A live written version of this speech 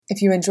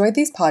If you enjoyed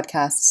these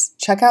podcasts,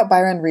 check out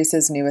Byron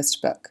Reese's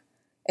newest book.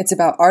 It's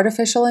about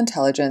artificial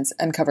intelligence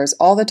and covers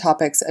all the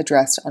topics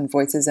addressed on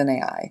Voices in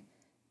AI.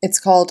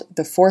 It's called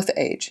The Fourth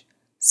Age: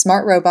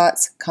 Smart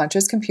Robots,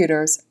 Conscious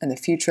Computers, and the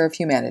Future of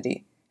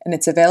Humanity, and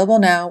it's available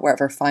now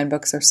wherever fine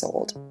books are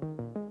sold.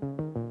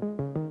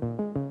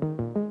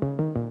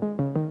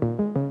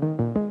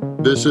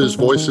 This is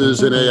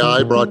Voices in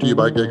AI, brought to you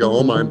by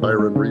GigaOM. I'm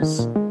Byron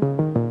Reese.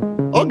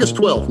 August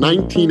 12th,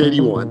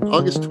 1981.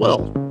 August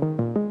 12th,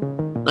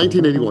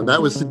 1981.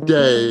 That was the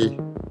day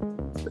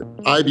that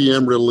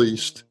IBM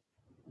released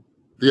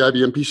the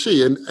IBM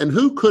PC. And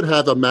who could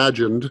have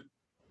imagined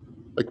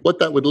what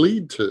that would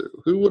lead to?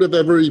 Who would have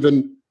ever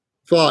even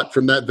thought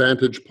from that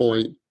vantage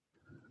point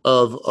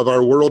of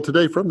our world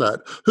today from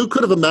that? Who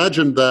could have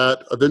imagined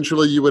that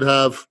eventually you would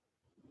have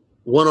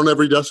one on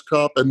every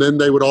desktop and then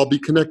they would all be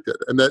connected,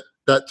 and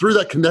that through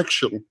that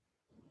connection,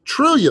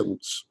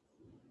 trillions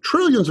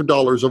of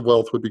dollars of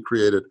wealth would be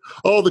created.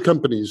 All the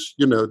companies,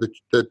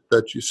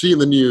 that you see in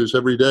the news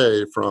every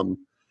day, from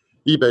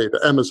eBay to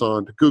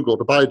Amazon to Google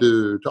to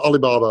Baidu to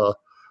Alibaba,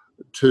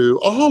 to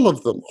all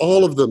of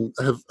them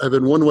have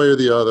in one way or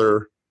the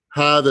other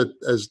have it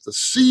as the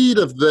seed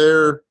of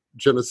their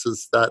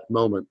genesis, that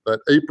moment, that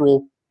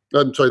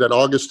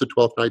August the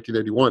 12th,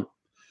 1981.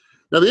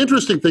 Now, the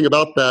interesting thing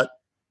about that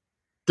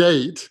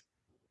date,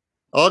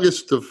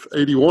 August of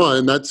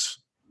 81, that's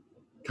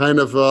kind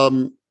of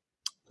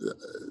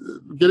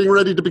getting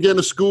ready to begin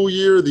a school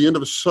year, the end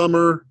of a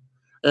summer.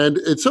 And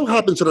it so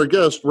happens that our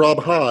guest,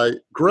 Rob High,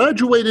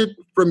 graduated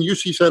from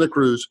UC Santa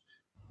Cruz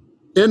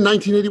in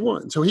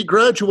 1981. So he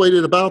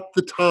graduated about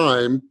the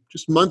time,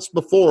 just months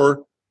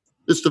before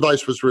this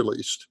device was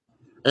released.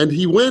 And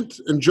he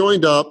went and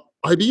joined up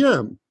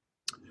IBM.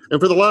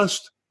 And for the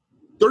last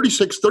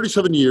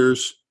 37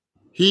 years,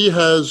 he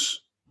has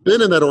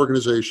been in that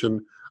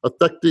organization,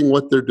 affecting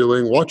what they're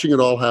doing, watching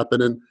it all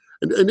happen. And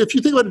if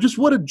you think about it, just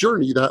what a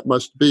journey that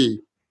must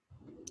be.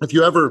 If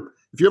you ever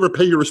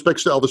pay your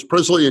respects to Elvis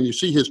Presley and you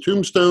see his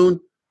tombstone,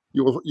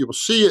 you will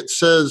see it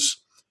says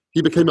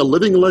he became a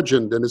living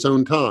legend in his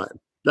own time.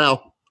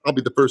 Now, I'll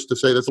be the first to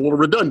say that's a little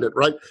redundant,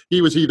 right?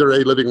 He was either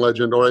a living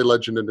legend or a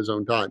legend in his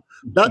own time.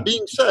 That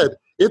being said,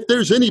 if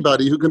there's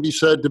anybody who can be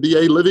said to be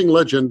a living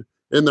legend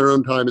in their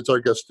own time, it's our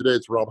guest today.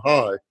 It's Rob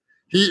High.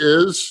 He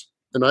is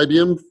an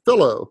IBM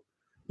fellow.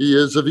 He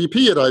is a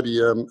VP at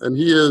IBM, and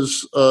he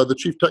is the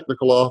Chief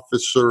Technical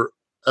Officer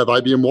of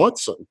IBM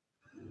Watson.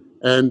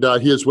 And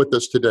he is with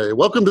us today.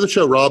 Welcome to the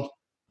show, Rob.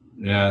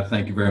 Yeah,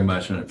 thank you very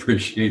much, and I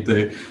appreciate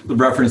the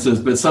references.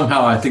 But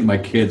somehow, I think my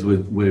kids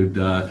would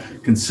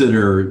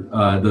consider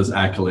those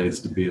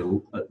accolades to be,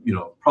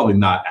 probably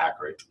not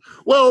accurate.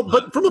 Well,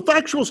 but from a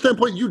factual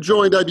standpoint, you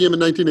joined IBM in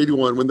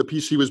 1981 when the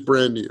PC was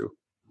brand new.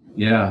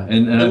 Yeah,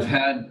 and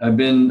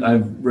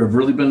I've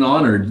really been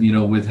honored,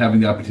 with having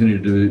the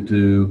opportunity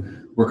to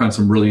work on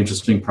some really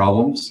interesting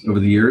problems over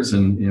the years,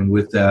 and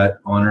with that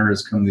honor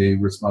has come the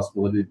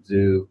responsibility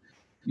to,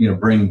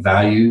 bring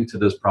value to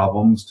those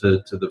problems,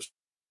 to the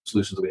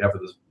solutions that we have for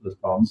those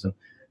problems,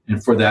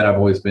 and for that I've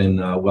always been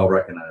well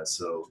recognized.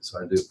 So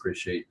I do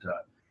appreciate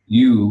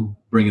you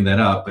bringing that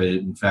up.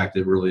 In fact,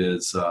 it really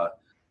is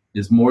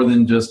more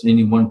than just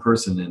any one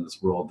person in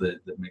this world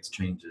that makes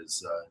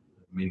changes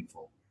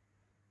meaningful.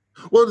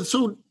 Well,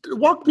 so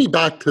walk me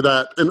back to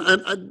that.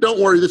 And don't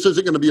worry, this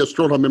isn't going to be a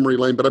stroll down memory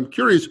lane, but I'm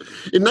curious.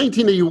 In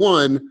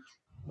 1981,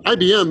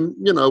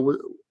 IBM,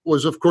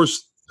 was, of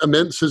course,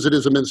 immense as it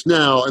is immense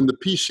now. And the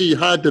PC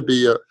had to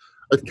be a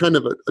kind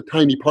of a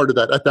tiny part of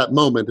that at that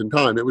moment in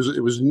time. It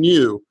was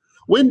new.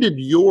 When did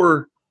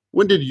your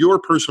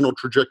personal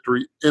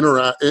trajectory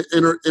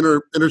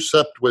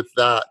intercept with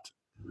that?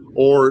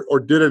 Or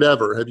did it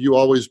ever? Have you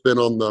always been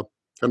on the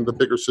kind of the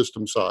bigger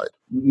system side?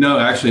 No,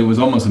 actually, it was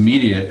almost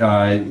immediate.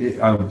 I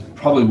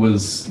probably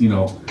was,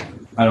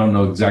 I don't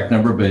know exact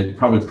number, but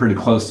probably pretty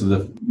close to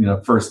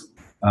the, first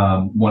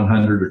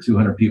 100 or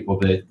 200 people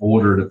that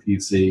ordered a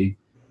PC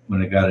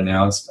when it got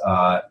announced.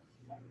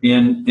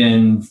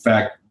 In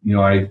fact,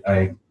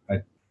 I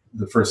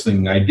the first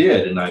thing I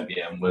did in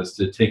IBM was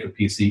to take a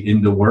PC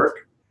into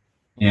work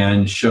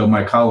and show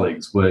my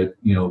colleagues what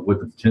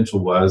the potential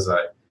was.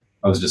 I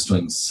was just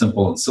doing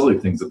simple and silly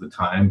things at the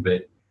time,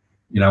 but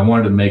I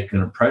wanted to make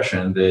an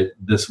impression that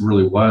this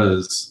really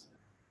was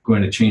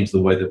going to change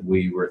the way that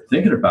we were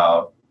thinking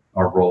about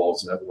our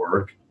roles at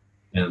work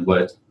and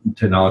what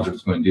technology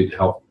was going to do to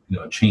help,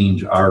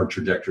 change our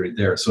trajectory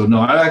there. So no,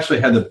 I actually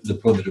had the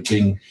privilege of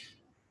being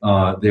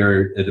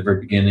there at the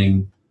very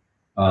beginning.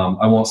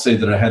 I won't say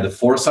that I had the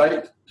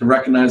foresight to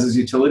recognize its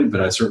utility,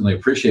 but I certainly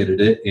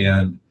appreciated it.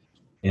 And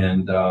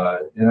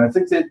I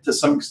think that to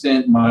some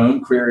extent my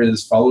own career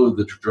has followed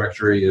the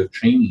trajectory of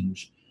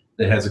change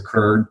that has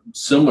occurred,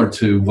 similar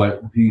to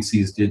what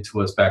PCs did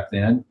to us back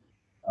then,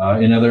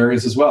 in other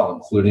areas as well,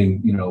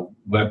 including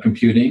web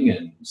computing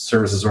and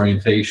services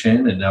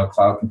orientation, and now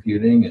cloud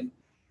computing, and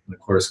of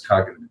course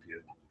cognitive computing.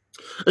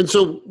 And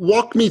so,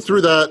 walk me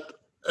through that,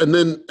 and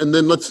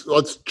then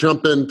let's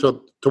jump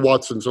into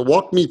Watson. So,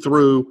 walk me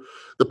through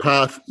the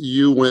path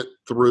you went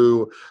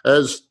through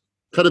as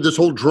kind of this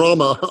whole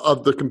drama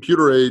of the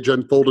computer age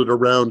unfolded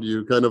around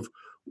you? Kind of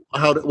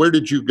where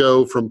did you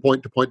go from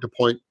point to point to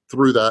point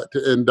through that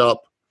to end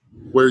up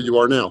where you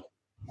are now?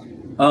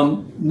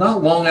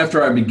 Not long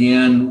after I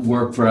began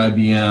work for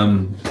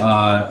IBM,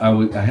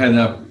 I had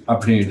an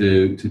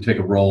opportunity to take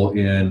a role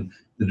in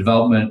the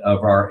development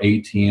of our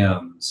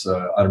ATMs,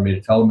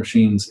 automated teller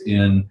machines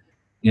in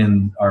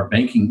our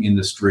banking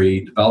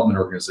industry development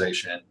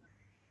organization.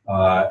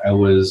 I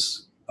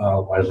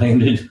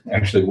landed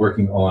actually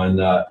working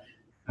on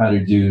how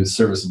to do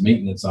service and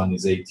maintenance on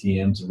these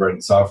ATMs and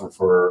writing software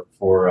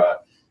for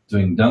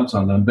doing dumps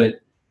on them.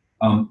 But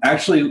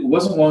actually, it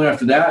wasn't long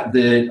after that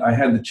I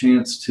had the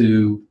chance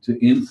to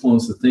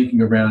influence the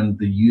thinking around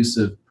the use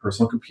of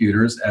personal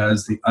computers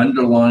as the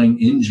underlying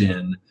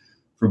engine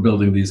for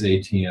building these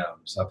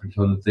ATMs. Up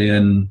until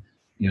then,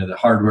 the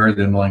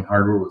underlying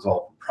hardware was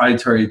all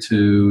proprietary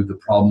to the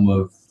problem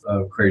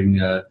of creating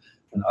an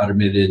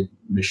automated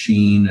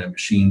machine, a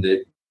machine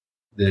that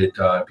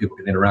people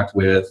can interact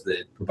with,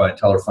 that provide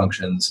teller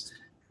functions.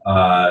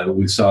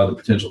 We saw the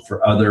potential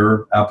for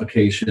other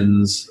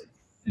applications,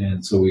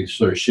 and so we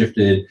sort of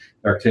shifted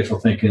architectural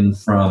thinking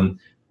from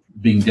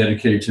being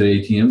dedicated to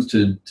ATMs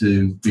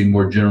to being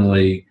more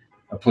generally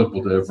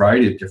applicable to a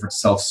variety of different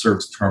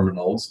self-service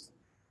terminals.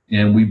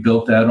 And we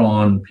built that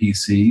on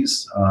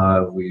PCs.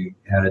 We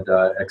had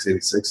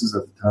x86s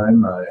at the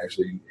time,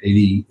 actually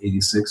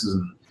 8086s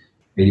and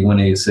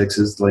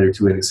 8186s, later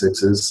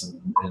 286s,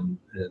 and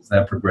as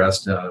that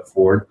progressed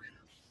forward.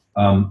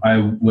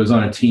 I was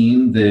on a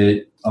team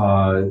that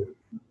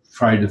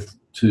tried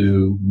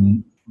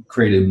to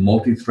create a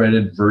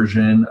multi-threaded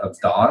version of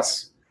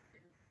DOS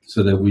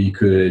so that we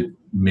could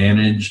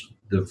manage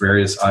the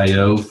various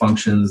I/O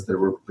functions that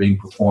were being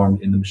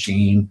performed in the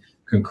machine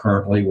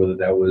concurrently, whether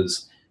that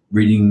was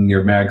reading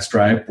your mag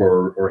stripe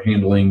or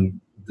handling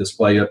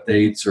display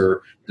updates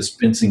or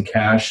dispensing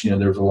cash.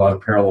 There was a lot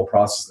of parallel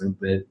processing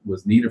that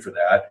was needed for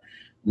that.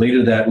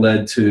 Later, that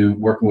led to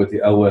working with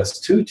the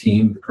OS2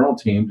 team, the kernel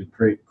team, to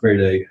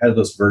create a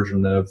headless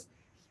version of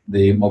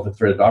the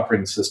multi-threaded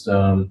operating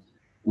system,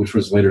 which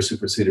was later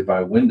superseded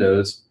by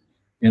Windows.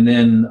 And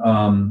then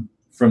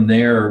from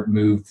there,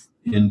 moved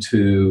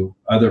into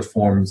other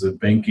forms of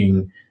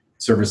banking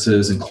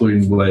services,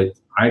 including what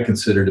I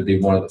consider to be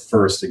one of the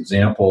first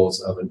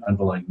examples of an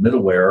underlying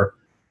middleware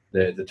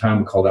that at the time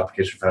we called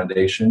Application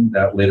Foundation.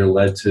 That later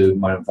led to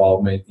my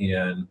involvement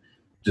in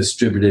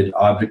distributed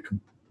object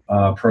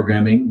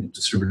programming,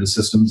 distributed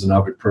systems and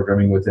object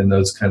programming within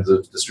those kinds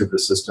of distributed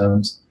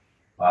systems,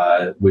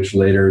 which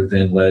later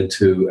then led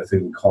to a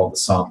thing we called the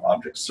SOM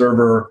Object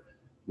Server,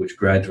 which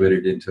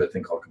graduated into a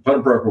thing called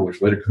Component Broker,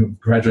 which later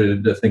graduated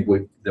into a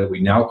thing that we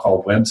now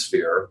call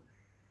WebSphere.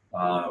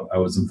 I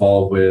was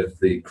involved with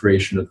the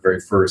creation of the very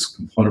first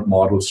component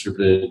model,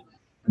 distributed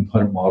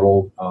component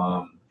model,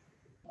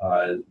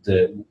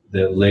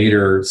 that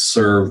later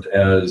served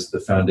as the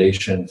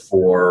foundation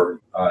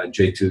for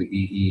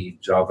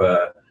J2EE,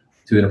 Java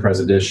 2 Enterprise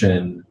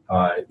Edition,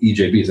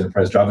 EJB's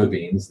Enterprise Java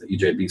Beans. The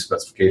EJB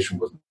specification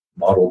was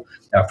modeled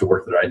after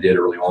work that I did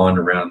early on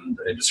around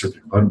a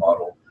distributed component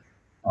model.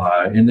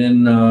 And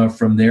then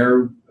from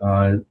there,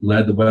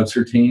 led the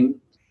WebSphere team,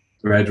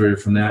 graduated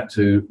from that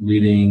to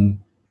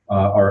leading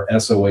our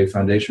SOA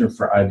Foundation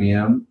for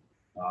IBM.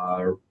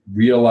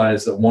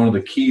 Realized that one of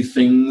the key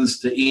things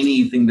to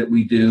anything that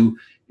we do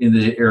in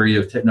the area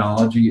of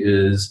technology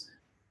is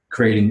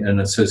creating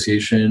an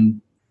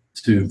association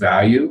to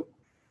value.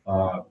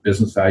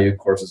 Business value, of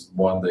course, is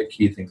one of the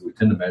key things we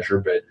tend to measure,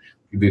 but it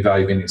can be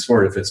value of any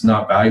sort. If it's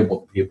not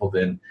valuable to people,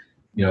 then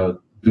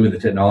doing the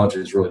technology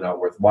is really not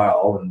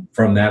worthwhile. And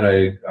from that,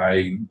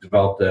 I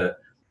developed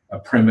a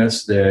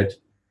premise that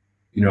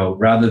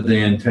rather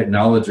than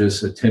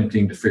technologists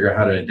attempting to figure out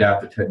how to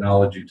adapt the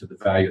technology to the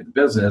value of the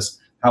business,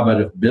 how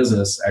about if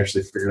business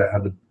actually figured out how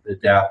to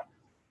adapt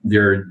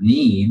their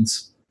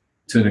needs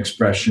to an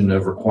expression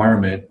of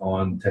requirement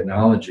on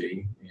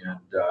technology? And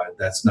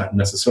that's not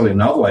necessarily a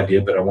novel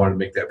idea, but I wanted to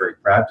make that very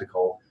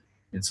practical.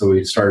 And so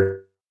we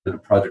started a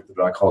project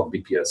that I call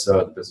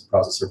BPSO, the Business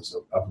Process Service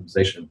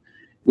Optimization,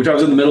 which I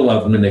was in the middle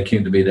of, and then they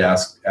came to me to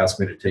ask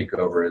me to take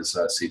over as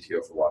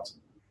CTO for Watson.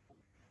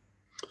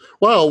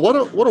 Wow, what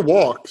a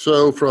walk!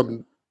 So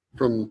from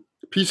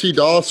PC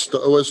DOS to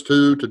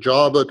OS2 to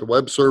Java to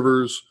web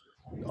servers,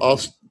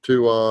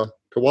 to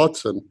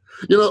Watson.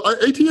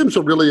 ATMs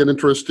are really an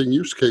interesting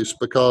use case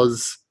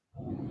because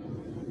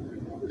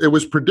it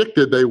was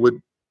predicted they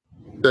would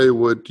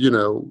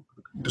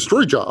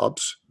destroy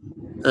jobs,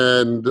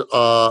 and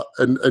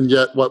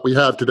yet what we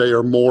have today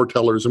are more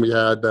tellers than we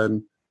had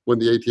then when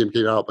the ATM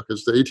came out,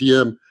 because the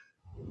ATM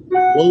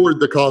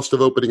lowered the cost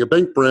of opening a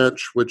bank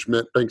branch, which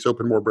meant banks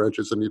opened more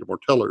branches and needed more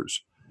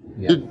tellers.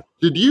 Yeah.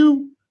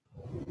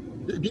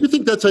 Do you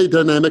think that's a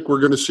dynamic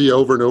we're going to see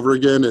over and over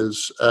again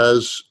as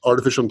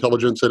artificial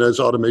intelligence and as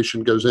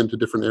automation goes into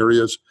different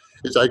areas?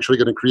 It's actually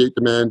going to create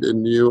demand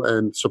in new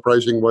and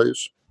surprising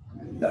ways?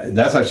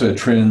 That's actually a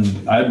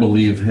trend I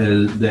believe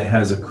that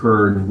has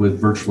occurred with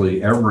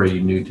virtually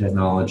every new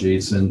technology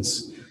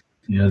since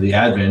the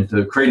advent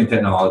of creating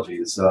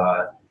technologies.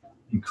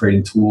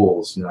 creating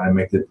tools. I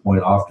make the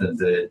point often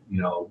that,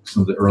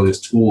 some of the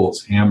earliest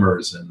tools,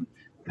 hammers and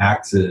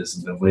axes,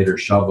 and then later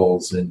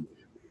shovels and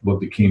what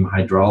became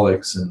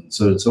hydraulics and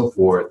so on and so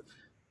forth,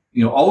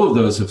 all of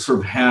those have sort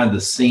of had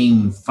the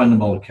same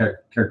fundamental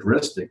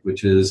characteristic,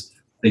 which is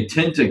they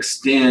tend to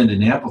extend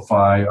and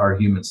amplify our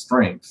human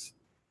strength.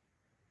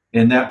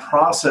 And that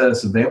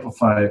process of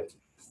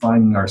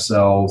amplifying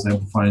ourselves,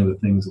 amplifying the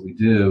things that we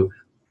do,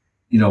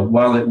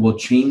 while it will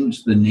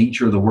change the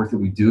nature of the work that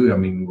we do, I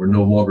mean, we're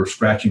no longer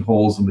scratching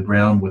holes in the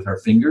ground with our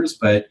fingers,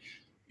 but,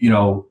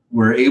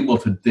 we're able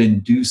to then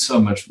do so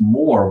much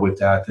more with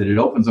that it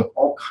opens up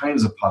all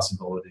kinds of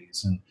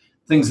possibilities and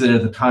things that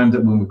at the time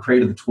that when we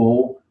created the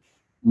tool,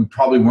 we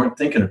probably weren't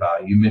thinking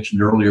about. You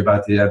mentioned earlier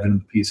about the advent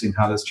of the PC and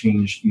how that's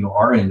changed,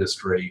 our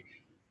industry.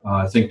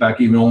 Think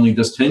back even only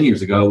just 10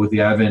 years ago with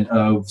the advent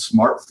of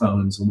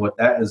smartphones and what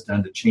that has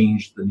done to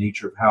change the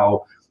nature of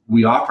how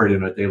we operate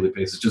on a daily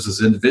basis, just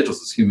as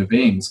individuals, as human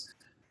beings.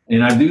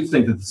 And I do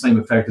think that the same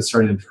effect is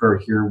starting to occur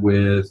here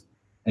with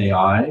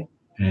AI.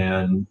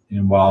 And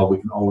while we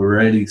can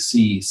already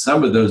see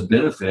some of those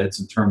benefits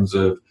in terms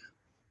of,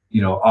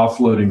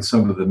 offloading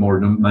some of the more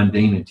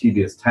mundane and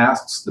tedious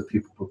tasks that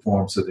people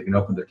perform so they can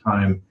open their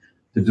time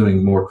to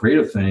doing more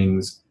creative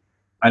things,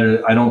 I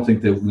don't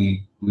think that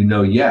we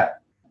know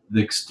yet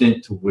the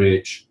extent to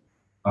which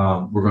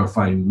we're going to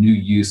find new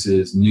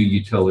uses, new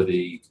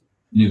utility,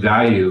 new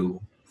value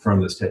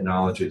from this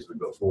technology as we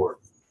go forward.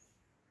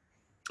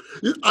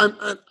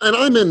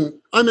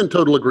 I'm in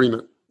total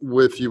agreement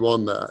with you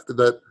on that.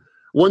 That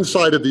one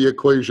side of the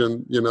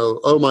equation,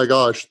 oh my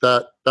gosh,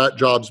 that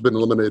job's been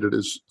eliminated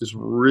is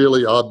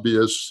really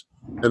obvious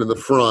and in the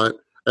front,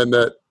 and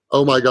that,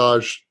 oh my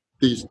gosh,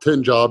 these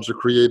 10 jobs are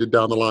created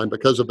down the line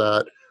because of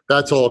that.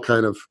 That's all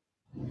kind of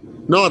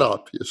not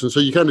obvious. And so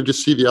you kind of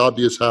just see the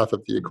obvious half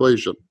of the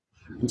equation.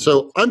 And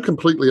so I'm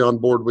completely on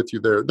board with you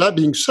there. That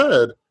being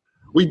said,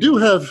 we do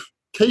have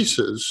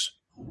cases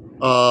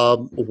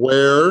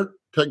where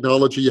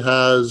technology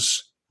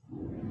has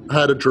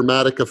had a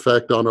dramatic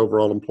effect on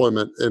overall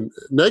employment and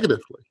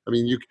negatively. I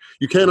mean,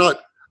 you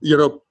cannot,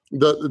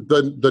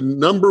 the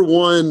number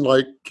one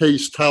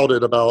case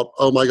touted about,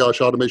 oh my gosh,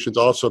 automation's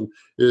awesome,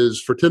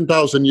 is for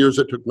 10,000 years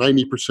it took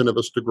 90% of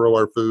us to grow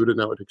our food, and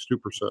now it takes 2%.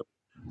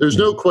 There's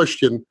no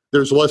question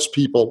there's less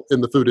people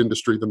in the food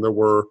industry than there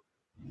were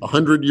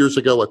 100 years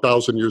ago,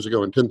 1,000 years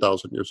ago, and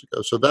 10,000 years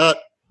ago. So that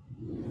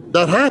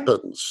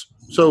happens.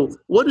 So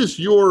what is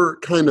your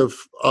kind of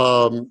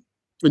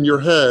in your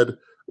head?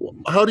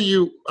 How do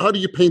you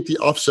paint the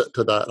offset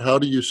to that? How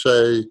do you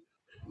say,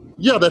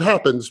 yeah, that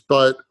happens,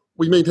 but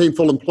we maintain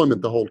full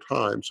employment the whole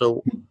time?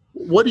 So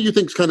what do you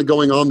think is kind of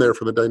going on there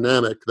from a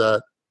dynamic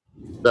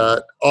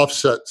that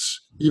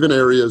offsets even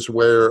areas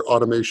where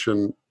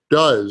automation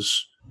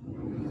does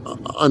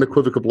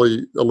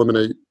unequivocally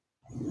eliminate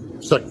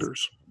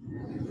sectors?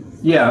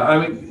 Yeah,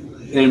 I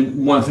mean,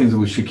 and one of the things that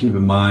we should keep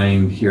in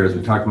mind here as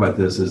we talk about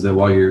this is that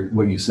while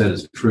what you said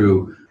is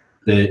true,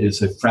 that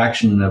it's a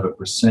fraction of a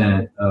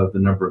percent of the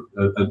number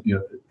of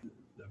the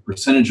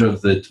percentage of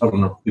the total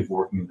number of people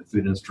working in the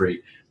food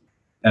industry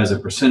as a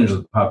percentage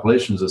of the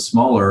population is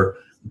smaller.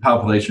 The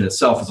population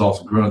itself has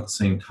also grown at the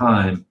same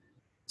time.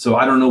 So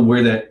I don't know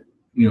where that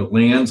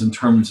lands in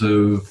terms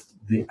of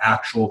the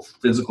actual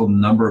physical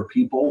number of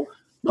people.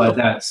 But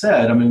that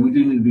said, I mean, we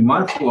do need to be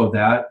mindful of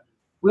that.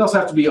 We also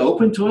have to be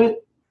open to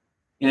it.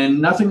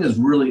 And nothing is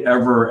really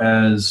ever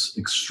as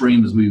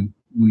extreme as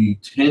we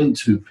tend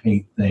to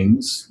paint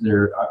things.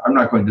 I'm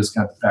not going to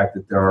discount the fact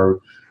that there are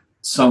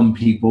some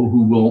people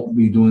who won't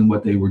be doing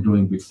what they were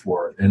doing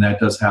before. And that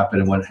does happen.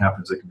 And when it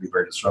happens, it can be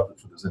very disruptive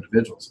for those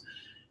individuals.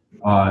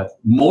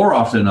 More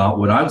often than not,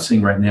 what I'm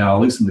seeing right now,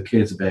 at least in the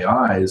case of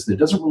AI, is that it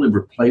doesn't really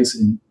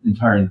replace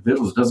entire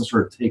individuals. It doesn't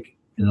sort of take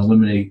and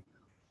eliminate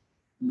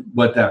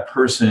what that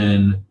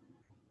person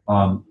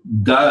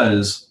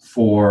does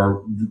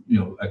for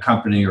a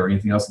company or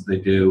anything else that they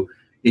do.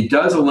 It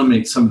does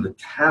eliminate some of the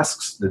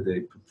tasks that they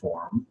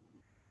perform.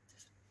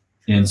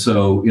 And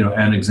so,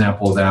 an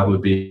example of that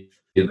would be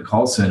in the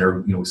call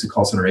center. We see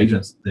call center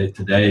agents that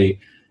today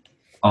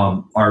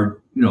are,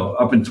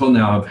 up until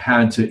now have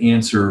had to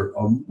answer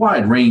a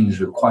wide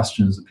range of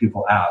questions that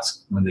people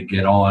ask when they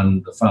get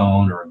on the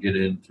phone or get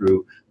in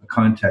through a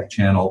contact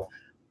channel.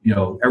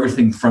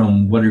 Everything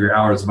from what are your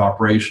hours of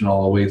operation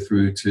all the way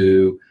through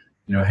to,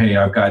 hey,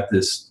 I've got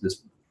this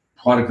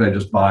product that I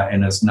just bought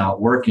and it's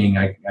not working.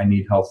 I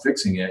need help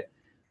fixing it.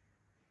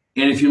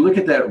 And if you look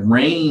at that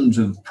range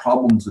of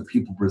problems that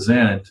people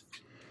present,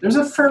 there's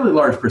a fairly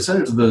large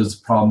percentage of those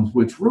problems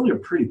which really are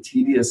pretty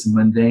tedious and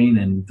mundane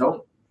and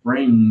don't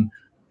bring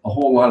a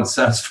whole lot of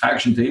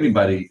satisfaction to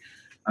anybody.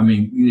 I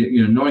mean,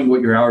 knowing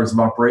what your hours of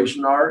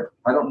operation are,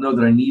 I don't know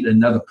that I need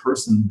another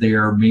person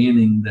there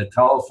manning the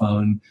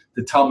telephone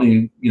to tell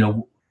me,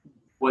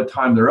 what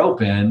time they're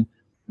open.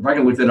 If I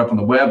can look that up on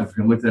the web, if I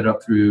can look that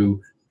up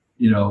through,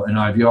 an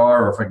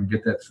IVR, or if I can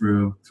get that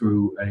through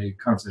a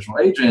conversational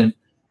agent,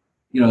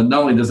 not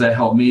only does that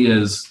help me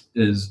as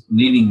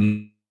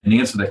needing an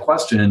answer to that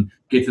question,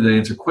 get to the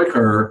answer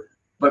quicker,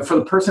 but for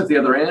the person at the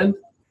other end,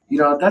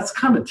 that's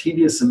kind of a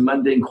tedious and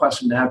mundane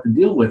question to have to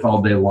deal with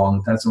all day long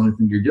if that's the only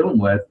thing you're dealing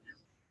with.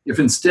 If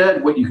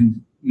instead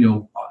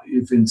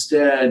if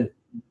instead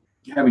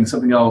having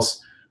something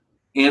else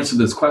answer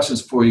those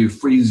questions for you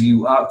frees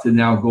you up to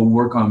now go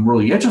work on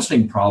really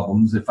interesting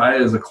problems. If I,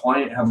 as a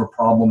client, have a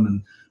problem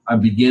and I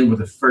begin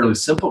with a fairly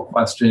simple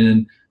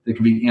question that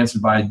can be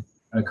answered by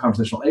a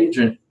conversational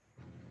agent,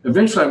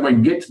 eventually I'm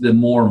going to get to the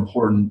more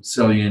important,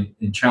 salient,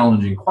 and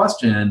challenging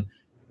question.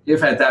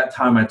 If at that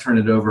time I turn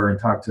it over and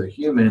talk to a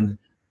human,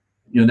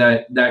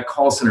 that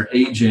call center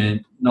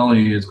agent not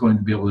only is going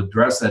to be able to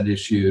address that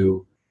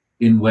issue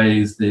in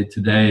ways that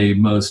today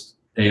most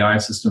AI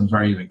systems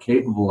aren't even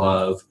capable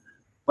of,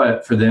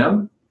 but for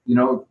them,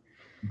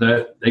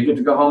 that they get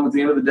to go home at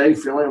the end of the day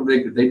feeling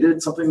they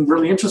did something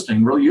really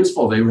interesting, really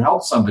useful. They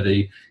helped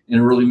somebody in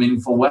a really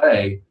meaningful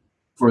way.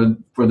 For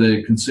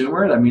the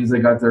consumer, that means they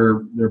got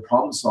their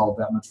problem solved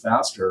that much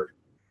faster.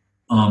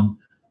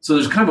 So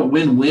there's kind of a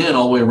win-win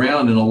all the way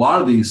around in a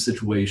lot of these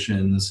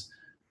situations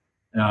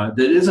that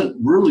isn't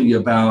really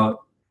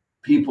about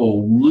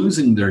people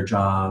losing their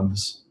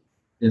jobs.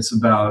 It's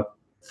about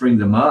freeing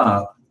them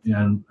up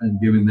and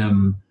giving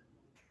them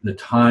the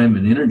time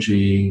and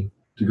energy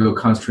to go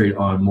concentrate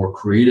on more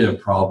creative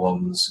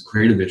problems,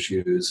 creative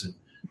issues, and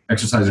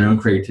exercise their own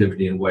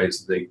creativity in ways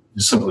that they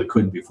just simply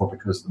couldn't before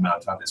because of the amount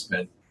of time they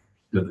spent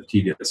doing the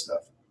tedious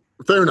stuff.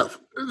 Fair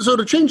enough. So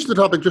to change the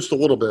topic just a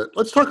little bit,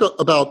 let's talk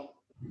about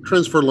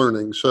transfer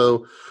learning.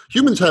 So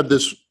humans have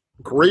this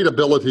great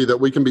ability that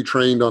we can be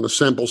trained on a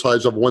sample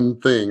size of one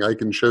thing. I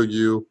can show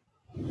you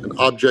an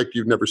object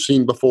you've never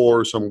seen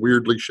before, some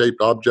weirdly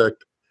shaped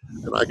object,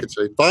 and I could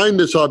say, find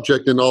this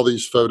object in all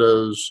these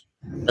photos,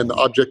 and the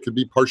object could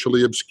be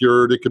partially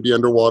obscured, it could be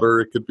underwater,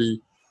 it could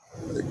be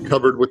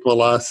covered with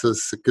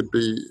molasses, it could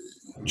be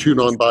chewed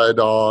on by a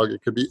dog,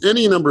 it could be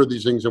any number of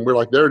these things, and we're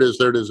like, there it is,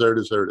 there it is, there it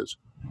is, there it is.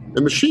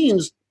 And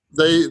machines,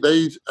 they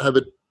have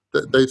it,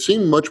 they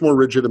seem much more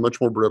rigid and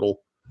much more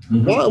brittle.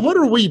 Mm-hmm. What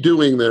are we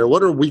doing there?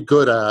 What are we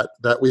good at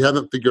that we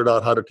haven't figured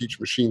out how to teach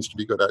machines to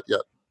be good at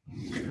yet?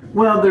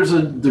 Well, there's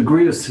a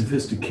degree of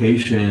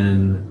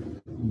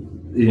sophistication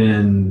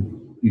in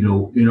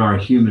our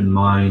human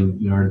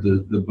mind,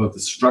 both the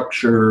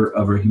structure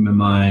of our human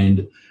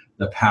mind,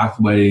 the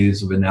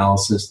pathways of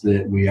analysis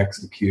that we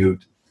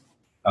execute.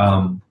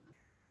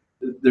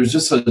 There's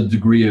just a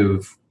degree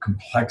of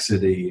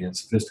complexity and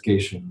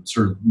sophistication,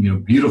 sort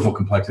of, beautiful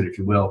complexity, if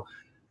you will,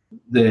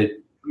 that,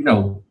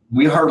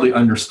 we hardly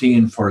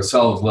understand for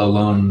ourselves, let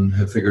alone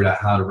have figured out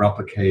how to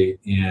replicate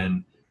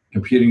in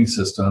computing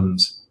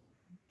systems.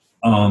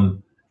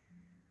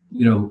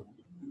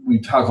 We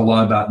talk a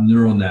lot about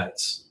neural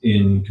nets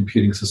in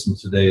computing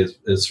systems today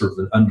as sort of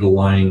an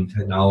underlying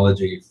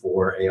technology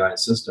for AI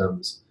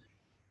systems.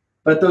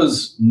 But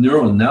those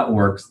neural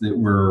networks that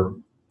we're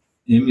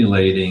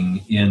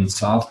emulating in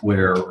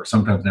software, or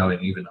sometimes now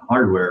in even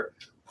hardware,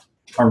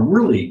 are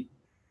really,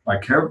 by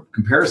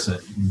comparison,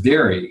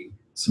 very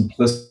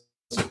simplistic,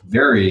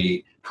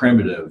 very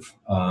primitive.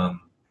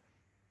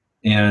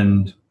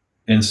 And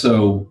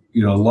so, a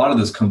lot of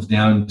this comes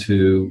down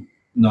to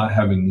not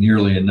having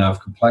nearly enough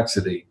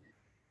complexity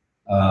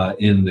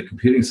in the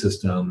computing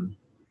system,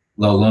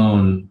 let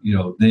alone,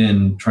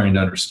 then trying to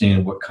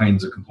understand what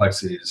kinds of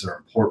complexities are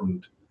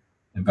important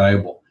and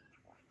valuable.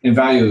 And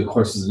value, of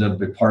course, is another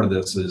big part of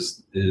this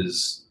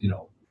is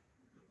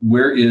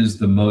where is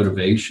the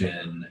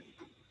motivation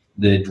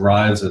that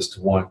drives us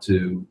to want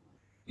to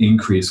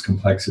increase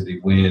complexity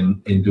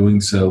when, in doing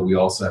so, we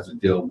also have to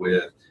deal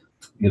with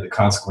the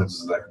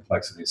consequences of that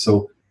complexity.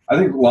 So I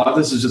think a lot of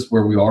this is just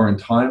where we are in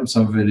time.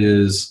 Some of it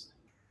is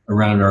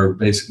around our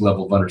basic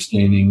level of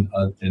understanding,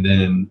 and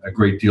then a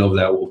great deal of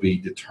that will be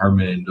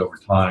determined over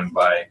time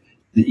by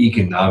the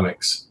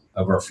economics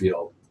of our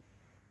field.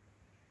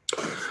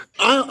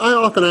 I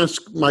often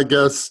ask my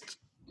guests,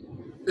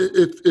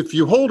 if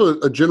you hold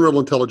a general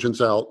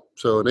intelligence out,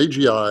 so an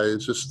AGI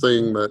is this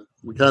thing that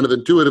we kind of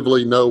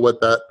intuitively know what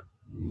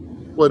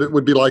it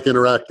would be like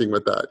interacting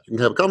with that. You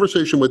can have a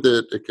conversation with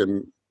it. It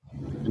can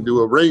do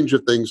a range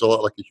of things a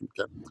lot like a human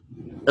can.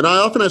 And I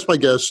often ask my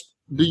guests,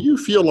 do you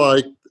feel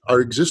like our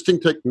existing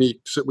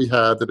techniques that we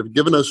have that have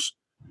given us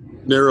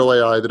narrow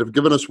AI, that have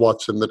given us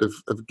Watson, that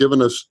have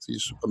given us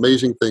these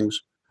amazing things,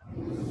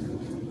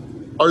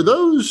 are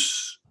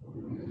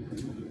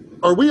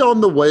we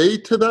on the way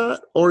to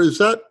that? Or is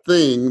that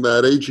thing,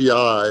 that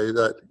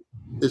AGI,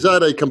 is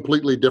that a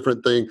completely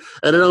different thing?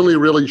 And it only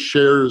really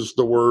shares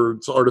the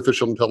words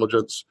artificial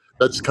intelligence.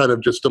 That's kind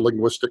of just a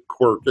linguistic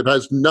quirk. It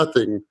has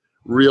nothing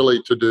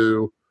really to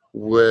do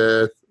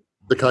with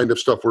the kind of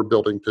stuff we're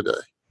building today.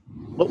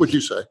 What would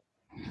you say?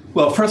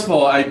 Well, first of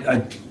all,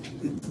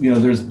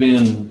 there's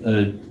been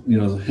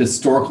a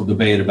historical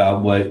debate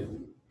about what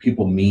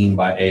people mean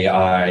by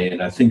AI,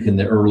 and I think in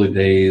the early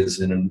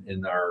days,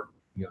 in our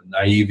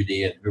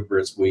naivety and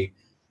hubris, we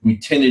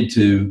tended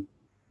to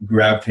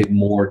gravitate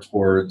more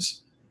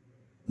towards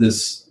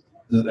this,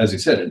 as you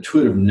said,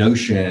 intuitive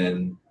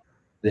notion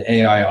that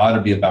AI ought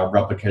to be about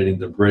replicating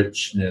the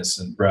richness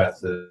and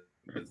breadth of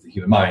the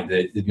human mind.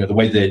 The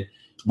way that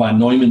von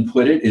Neumann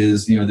put it,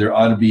 is, there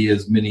ought to be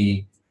as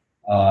many,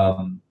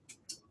 computers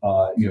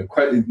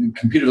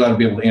ought to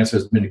be able to answer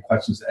as many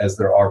questions as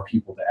there are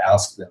people to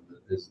ask them,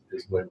 is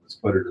what it was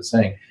quoted as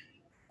saying.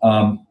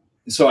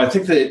 So I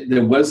think that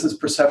there was this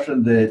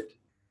perception that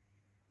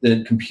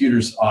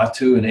computers ought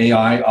to, and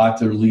AI ought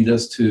to lead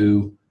us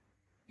to,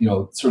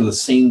 sort of the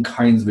same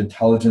kinds of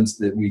intelligence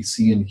that we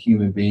see in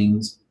human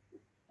beings.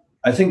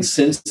 I think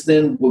since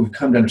then, what we've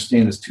come to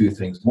understand is two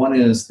things. One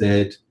is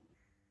that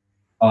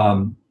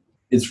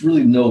it's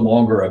really no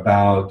longer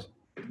about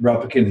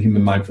replicating the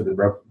human mind for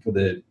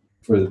the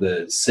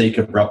sake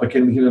of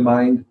replicating the human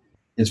mind.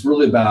 It's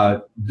really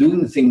about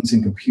doing things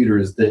in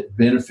computers that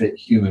benefit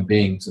human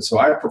beings. And so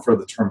I prefer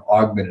the term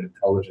augmented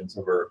intelligence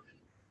over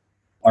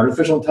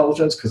artificial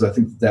intelligence, because I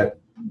think that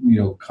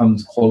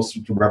comes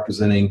closer to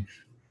representing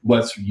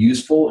what's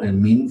useful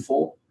and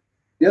meaningful.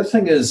 The other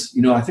thing is,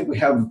 I think we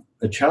have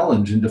a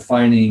challenge in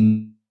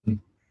defining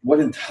what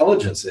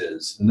intelligence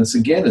is. And this,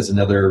 again, is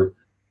another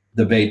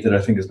debate that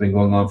I think has been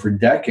going on for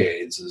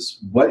decades, is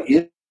what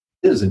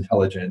is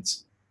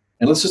intelligence?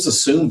 And let's just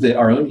assume that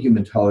our own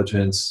human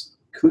intelligence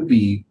could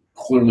be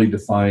clearly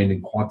defined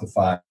and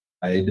quantified.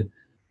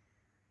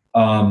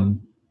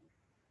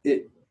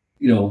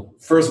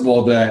 First of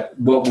all, that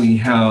what we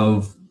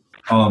have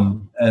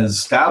as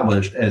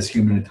established as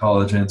human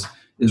intelligence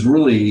is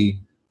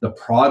really the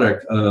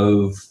product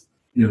of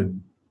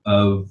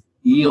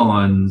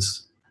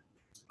eons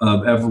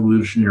of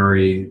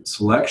evolutionary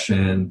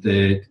selection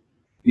that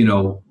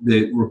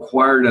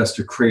required us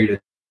to create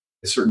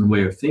a certain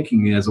way of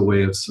thinking as a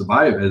way of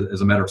survival, as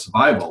a matter of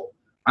survival.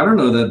 I don't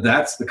know that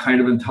that's the kind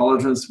of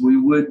intelligence we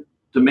would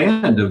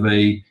demand of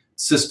a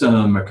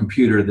system, a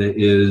computer that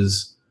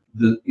is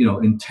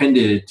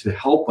intended to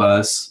help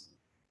us.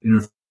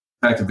 In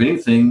fact, if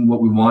anything,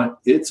 what we want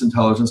its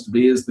intelligence to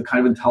be is the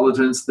kind of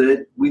intelligence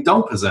that we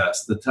don't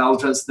possess, the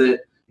intelligence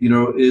that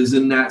is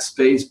in that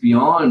space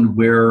beyond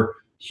where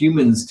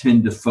humans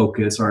tend to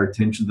focus our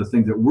attention, the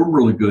things that we're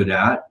really good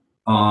at.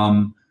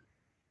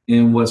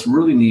 And what's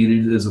really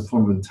needed is a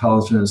form of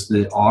intelligence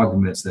that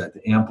augments that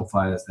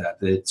amplifies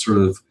that sort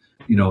of,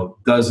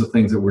 does the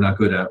things that we're not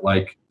good at,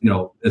 like,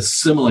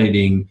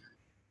 assimilating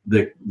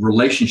the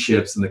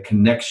relationships and the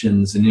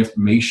connections and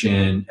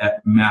information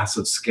at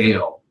massive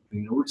scale.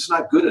 We're just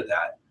not good at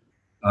that.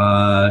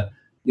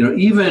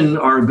 Even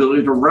our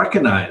ability to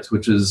recognize,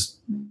 which is,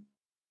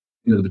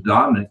 the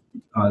dominant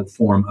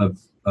form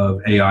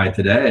of AI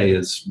today,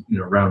 is,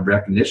 around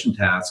recognition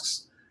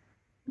tasks.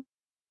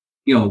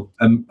 A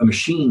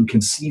machine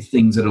can see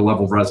things at a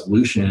level of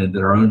resolution that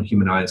our own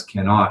human eyes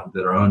cannot,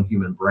 that our own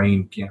human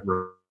brain can't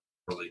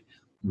really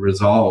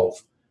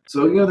resolve.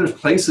 So, there's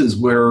places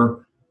where,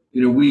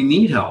 we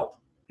need help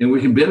and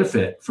we can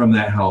benefit from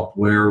that help,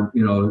 where,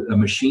 a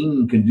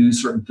machine can do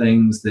certain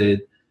things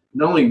that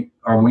not only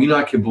are we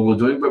not capable of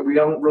doing, but we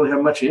don't really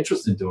have much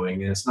interest in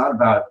doing. And it's not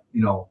about,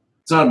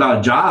 it's not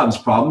about jobs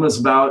problem. It's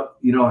about,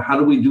 how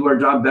do we do our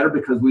job better,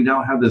 because we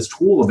now have this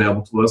tool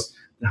available to us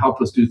to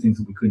help us do things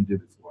that we couldn't do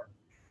before.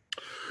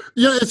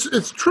 Yeah,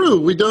 it's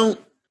true. We don't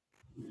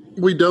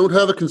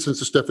have a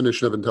consensus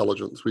definition of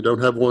intelligence. We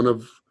don't have one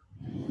of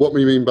what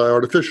we mean by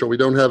artificial. We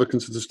don't have a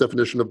consensus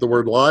definition of the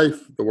word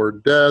life, the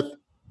word death,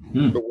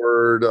 the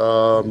word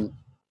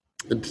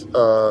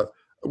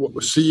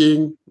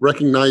seeing,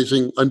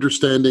 recognizing,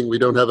 understanding. We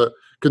don't have a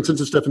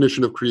consensus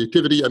definition of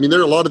creativity. I mean, there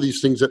are a lot of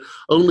these things that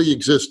only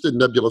exist in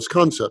nebulous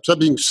concepts. That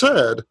being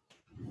said,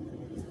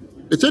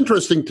 it's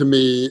interesting to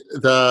me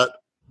that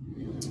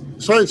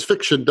science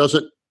fiction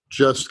doesn't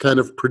just kind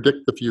of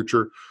predict the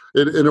future.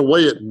 In a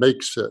way, it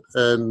makes it.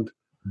 And,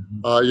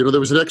 there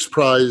was an X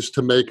Prize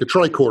to make a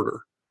tricorder,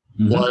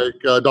 like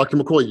Dr.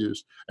 McCoy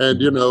used. And,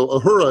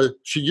 Uhura,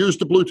 she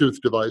used a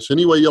Bluetooth device.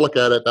 Any way you look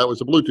at it, that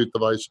was a Bluetooth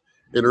device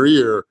in her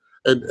ear.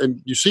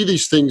 And you see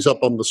these things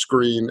up on the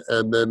screen.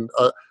 And then,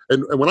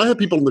 and when I have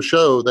people on the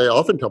show, they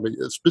often tell me,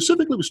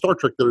 specifically with Star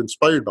Trek, they're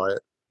inspired by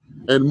it.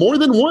 And more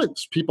than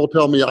once, people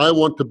tell me, I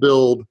want to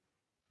build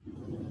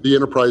the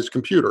Enterprise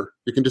computer.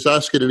 You can just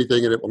ask it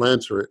anything and it will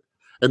answer it.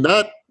 And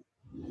that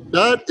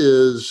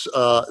is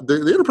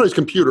the Enterprise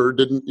computer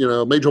didn't,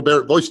 Majel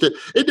Barrett voiced it.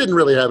 It didn't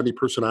really have any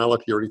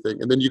personality or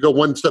anything. And then you go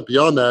one step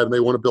beyond that and they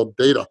want to build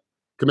data,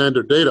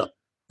 Commander Data.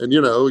 And,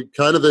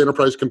 kind of the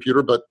Enterprise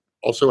computer, but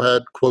also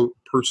had, quote,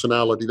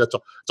 personality. It's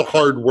a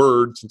hard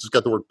word since it's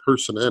got the word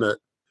person in it.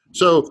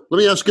 So let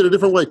me ask it a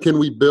different way. Can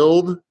we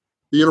build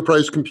the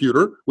Enterprise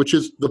computer, which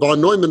is the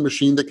von Neumann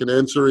machine that can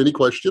answer any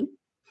question?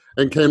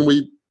 And can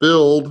we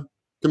build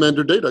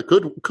Commander Data?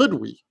 Could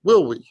we?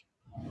 Will we?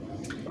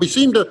 We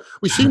seem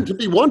to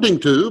be wanting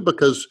to,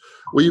 because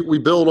we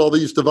build all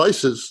these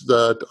devices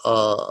that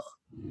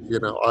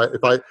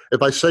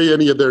if I say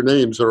any of their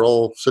names, they're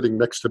all sitting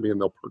next to me and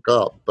they'll perk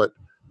up. But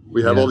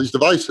we have all these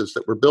devices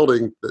that we're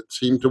building that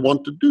seem to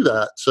want to do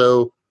that.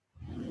 So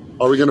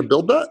are we going to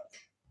build that?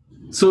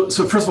 So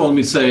first of all, let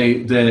me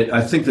say that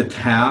I think the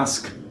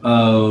task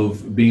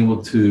of being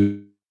able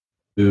to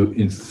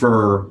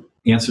infer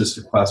answers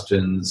to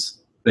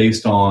questions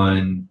based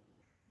on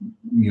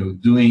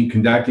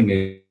conducting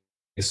a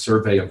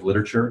survey of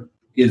literature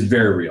is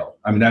very real.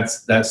 I mean,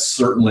 that's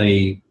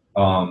certainly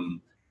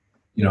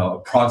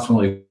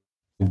approximately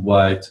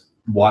what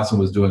Watson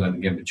was doing on the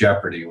Game of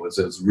Jeopardy.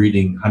 Was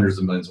reading hundreds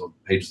of millions of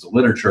pages of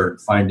literature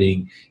and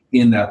finding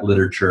in that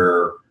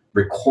literature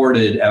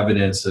recorded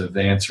evidence of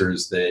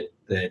answers that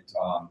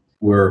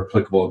were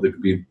applicable, that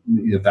could be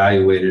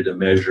evaluated and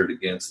measured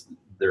against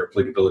their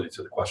applicability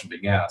to the question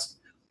being asked.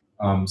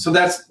 So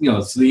that's,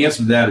 so the answer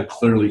to that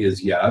clearly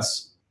is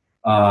yes.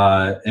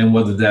 And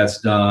whether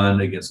that's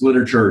done against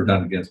literature or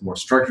done against more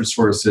structured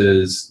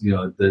sources,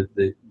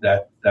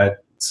 that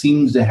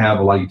seems to have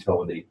a lot of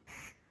utility.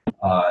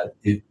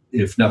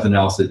 If nothing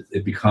else,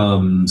 it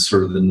becomes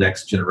sort of the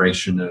next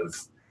generation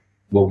of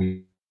what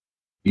we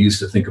used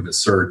to think of as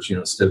search.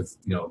 Instead of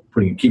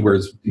putting in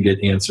keywords to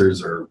get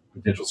answers or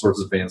potential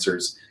sources of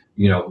answers,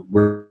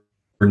 we're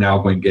now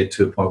going to get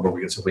to a point where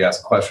we can simply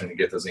ask a question and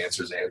get those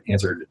answers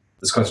answered.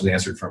 This question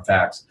answered from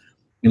facts.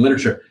 In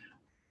literature,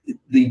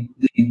 the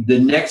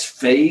next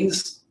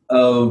phase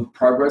of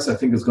progress, I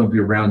think, is going to be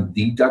around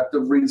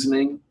deductive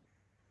reasoning,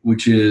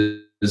 which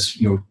is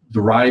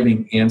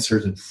deriving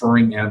answers,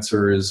 inferring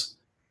answers,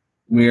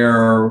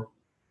 where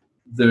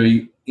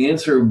the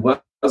answer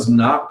was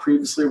not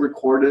previously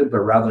recorded, but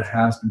rather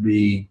has to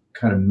be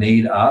kind of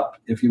made up,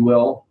 if you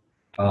will,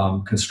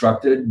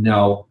 constructed.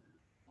 Now,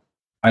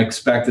 I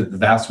expect that the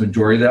vast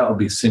majority of that will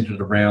be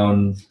centered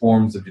around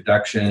forms of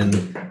deduction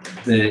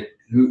that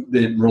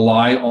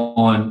rely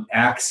on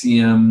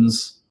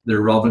axioms that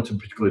are relevant to a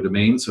particular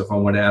domain. So if I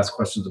want to ask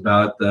questions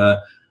about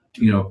the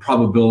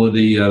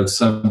probability of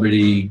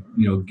somebody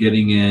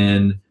getting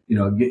in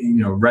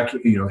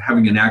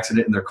having an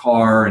accident in their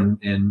car and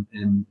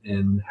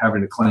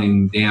having to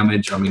claim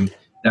damage, I mean,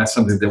 that's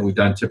something that we've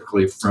done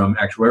typically from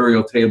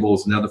actuarial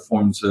tables and other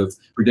forms of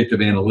predictive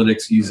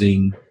analytics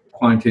using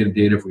quantitative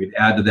data. If we could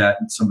add to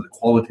that some of the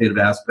qualitative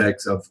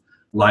aspects of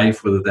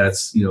life, whether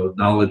that's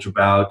knowledge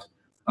about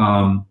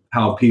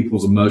how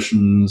people's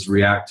emotions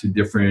react to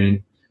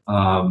different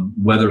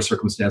weather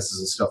circumstances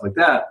and stuff like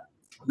that,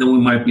 then we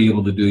might be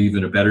able to do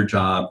even a better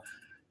job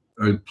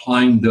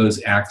applying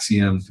those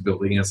axioms to be able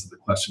to answer the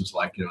questions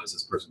like, is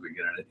this person going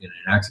to get in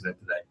an accident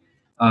today?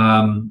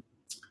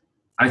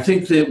 I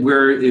think that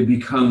where it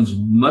becomes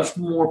much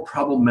more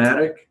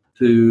problematic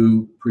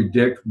to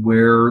predict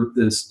where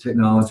this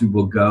technology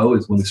will go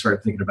is when we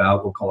start thinking about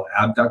what we'll call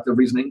abductive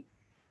reasoning,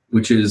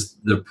 which is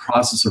the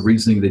process of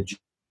reasoning that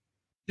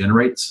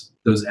generates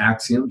those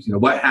axioms.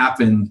 What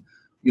happened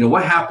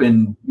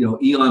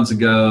eons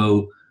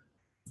ago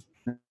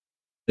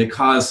that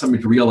caused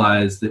somebody to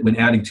realize that when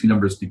adding two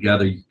numbers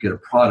together, you get a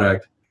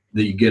product,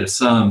 that you get a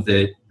sum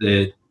that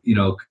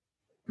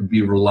can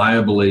be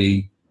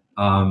reliably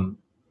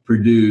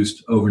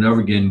produced over and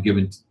over again,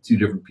 given two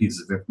different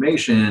pieces of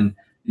information.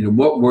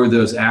 What were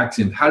those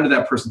axioms? How did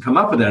that person come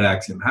up with that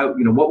axiom?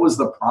 What was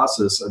the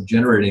process of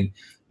generating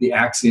the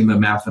axiom of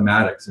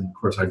mathematics? And of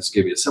course, I just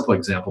gave you a simple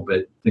example,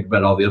 but think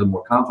about all the other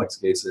more complex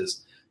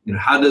cases.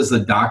 How does the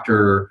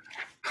doctor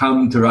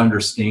come to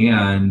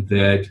understand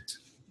that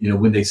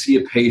when they see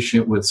a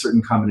patient with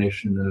certain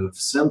combination of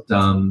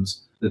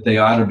symptoms, that they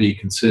ought to be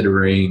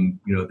considering,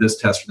 this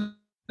test,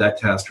 that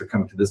test, or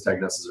coming to this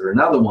diagnosis or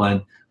another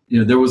one?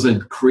 There was a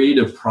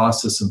creative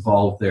process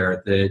involved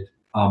there that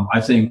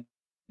I think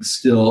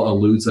still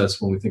eludes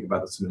us when we think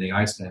about this from an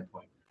AI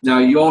standpoint. Now,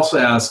 you also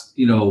ask,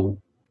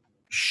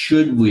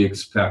 should we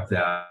expect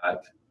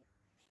that?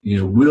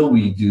 Will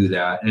we do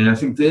that? And I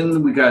think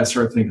then we got to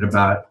start thinking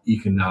about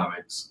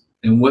economics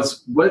and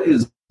what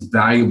is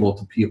valuable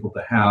to people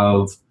to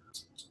have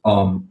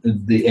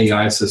the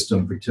AI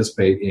system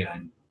participate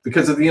in.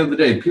 Because at the end of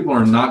the day, people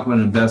are not going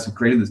to invest in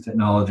creating these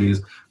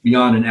technologies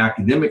beyond an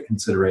academic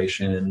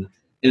consideration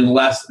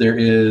unless there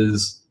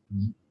is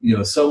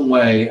some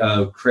way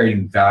of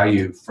creating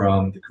value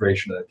from the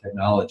creation of the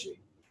technology.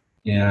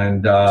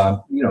 And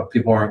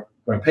people aren't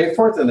going to pay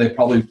for it, then they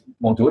probably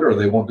won't do it, or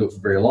they won't do it for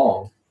very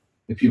long.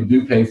 If people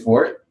do pay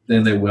for it,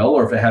 then they will,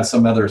 or if it has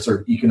some other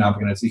sort of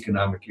economic, and it's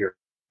economic here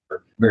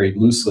very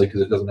loosely,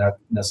 because it doesn't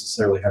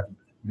necessarily have to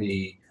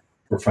be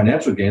for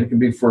financial gain. It can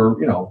be for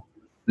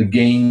the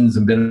gains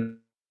and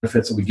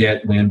benefits that we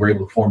get when we're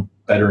able to form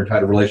better and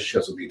tighter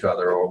relationships with each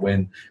other, or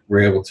when we're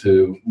able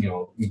to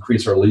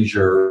increase our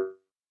leisure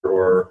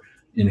or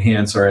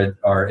enhance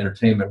our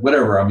entertainment,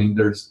 whatever. I mean,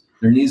 there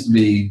needs to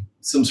be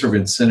some sort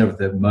of incentive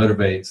that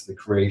motivates the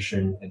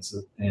creation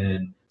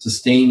and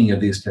sustaining of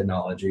these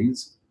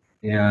technologies.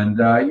 And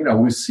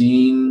we've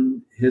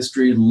seen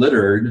history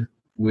littered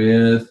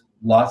with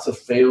lots of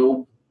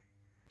failed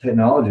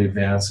technology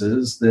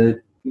advances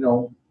that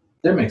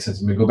didn't make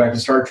sense. I mean, go back to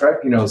Star Trek.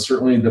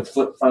 Certainly the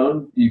flip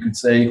phone, you could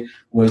say,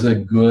 was a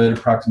good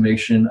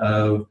approximation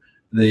of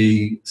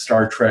the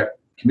Star Trek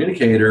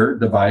communicator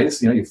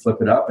device. You flip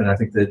it up, and I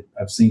think that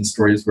I've seen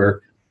stories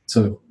where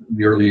some of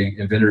the early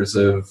inventors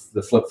of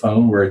the flip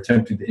phone were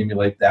attempting to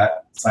emulate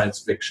that science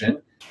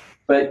fiction.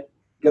 But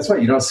guess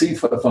what? You don't see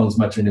flip phones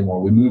much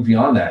anymore. We moved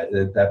beyond that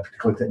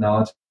particular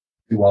technology.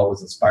 While it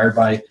was inspired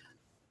by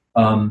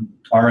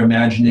our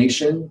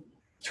imagination,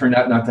 turned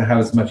out not to have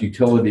as much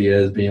utility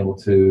as being able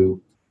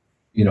to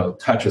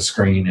touch a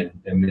screen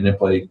and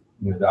manipulate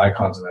the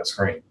icons on that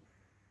screen.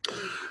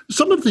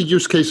 Some of the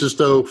use cases,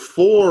 though,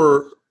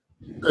 for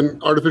an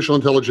artificial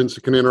intelligence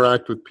that can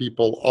interact with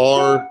people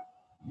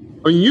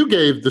you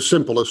gave the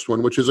simplest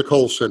one, which is a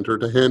call center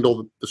to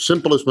handle the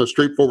simplest, most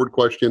straightforward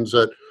questions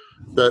that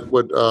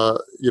would,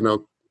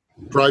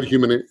 drive a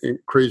human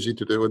crazy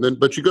to do.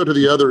 But you go to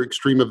the other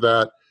extreme of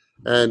that,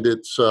 and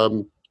it's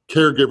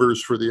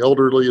caregivers for the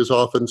elderly is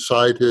often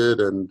cited,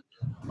 and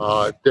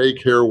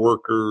daycare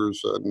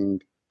workers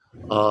and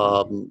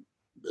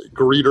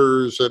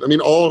greeters,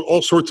 and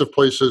all sorts of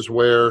places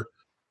where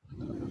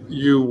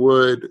you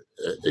would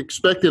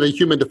expect a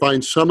human to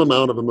find some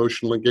amount of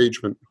emotional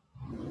engagement.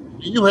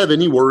 Do you have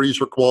any worries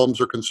or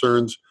qualms or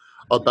concerns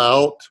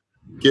about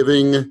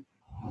giving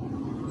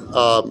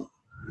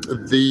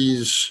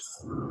these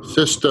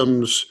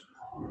systems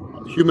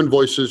human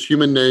voices,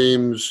 human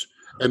names,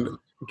 and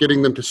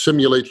getting them to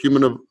simulate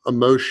human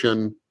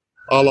emotion,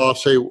 a la,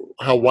 say,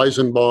 how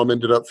Weizenbaum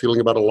ended up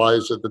feeling about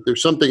Eliza, that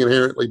there's something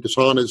inherently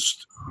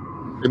dishonest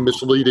and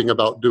misleading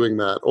about doing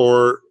that?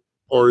 Or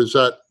is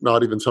that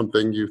not even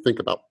something you think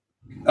about?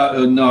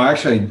 No,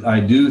 actually,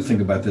 I do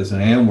think about this,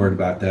 and I am worried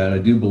about that. I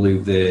do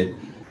believe that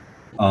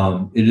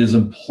it is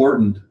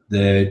important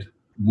that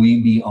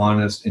we be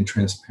honest and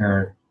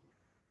transparent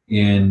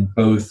in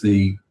both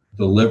the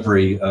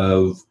delivery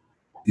of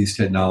these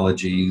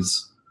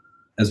technologies,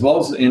 as well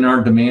as in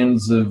our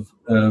demands of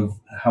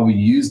how we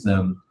use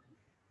them.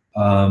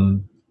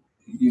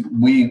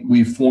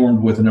 We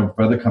formed with a number of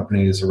other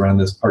companies around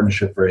this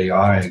partnership for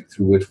AI,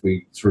 through which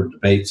we sort of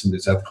debate some of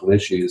these ethical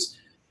issues.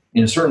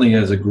 And certainly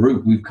as a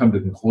group, we've come to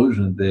the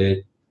conclusion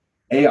that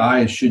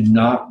AI should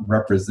not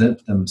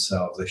represent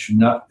themselves. They should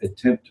not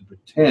attempt to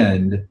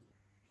pretend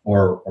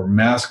or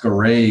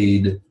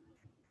masquerade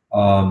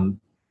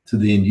to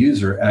the end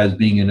user as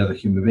being another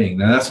human being.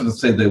 Now, that's not to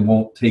say they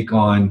won't take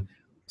on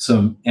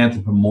some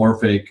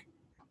anthropomorphic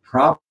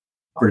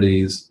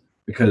properties,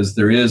 because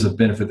there is a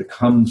benefit that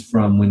comes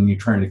from when you're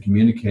trying to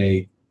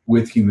communicate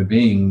with human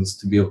beings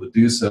to be able to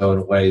do so in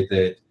a way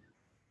that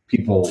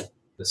people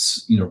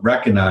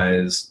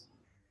recognize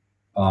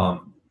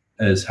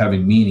as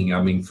having meaning.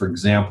 I mean, for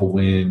example,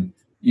 when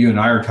you and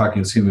I are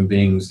talking as human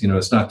beings,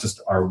 it's not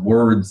just our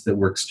words that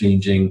we're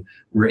exchanging.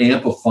 We're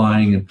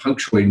amplifying and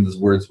punctuating those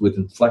words with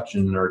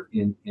inflection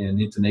and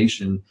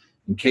intonation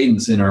and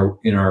cadence in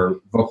our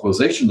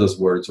vocalization of those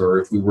words. Or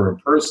if we were in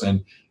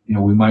person,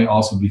 we might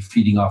also be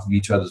feeding off of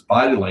each other's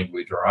body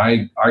language or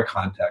eye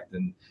contact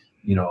and,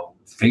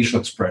 facial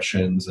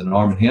expressions and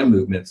arm and hand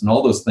movements, and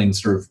all those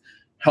things sort of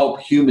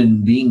help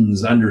human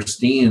beings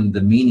understand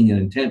the meaning and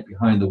intent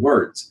behind the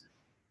words.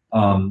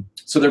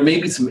 So there may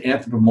be some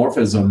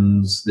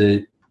anthropomorphisms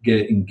that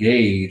get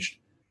engaged,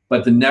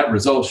 but the net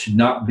result should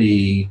not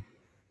be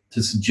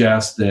to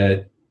suggest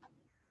that,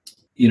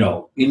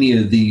 any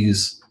of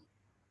these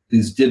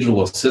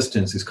digital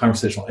assistants, these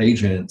conversational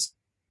agents,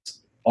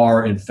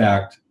 are in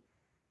fact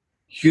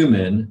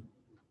human,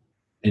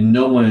 and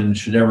no one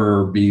should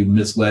ever be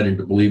misled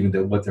into believing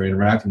that what they're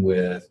interacting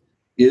with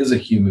is a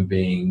human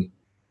being,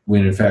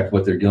 when in fact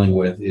what they're dealing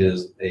with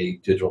is a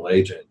digital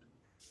agent.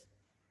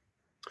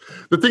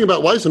 The thing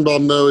about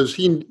Weizenbaum, though, is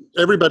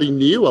everybody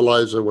knew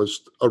Eliza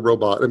was a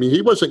robot. I mean,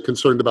 he wasn't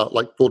concerned about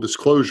full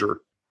disclosure,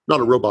 not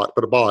a robot,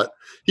 but a bot.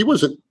 He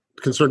wasn't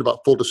concerned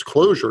about full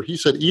disclosure. He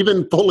said,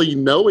 even fully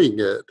knowing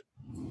it,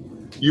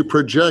 you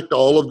project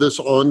all of this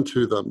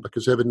onto them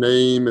because they have a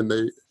name, and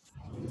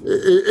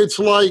it's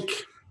like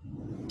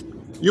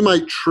you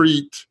might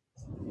treat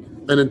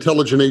an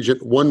intelligent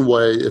agent one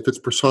way if it's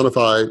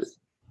personified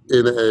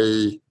in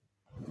a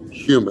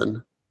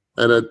human,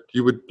 and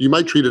you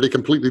might treat it a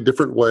completely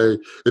different way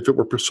if it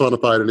were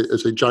personified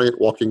as a giant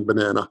walking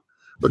banana.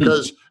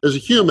 Because as a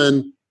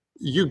human,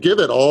 you give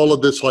it all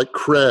of this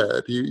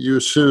cred. You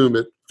assume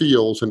it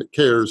feels and it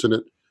cares,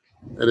 and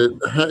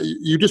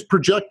you just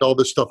project all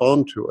this stuff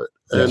onto it.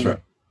 That's right.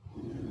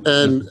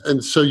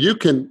 And so you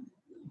can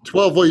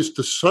 12 Ways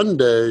to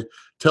Sunday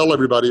tell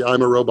everybody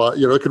I'm a robot.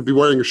 It could be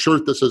wearing a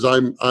shirt that says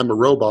I'm a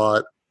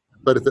robot,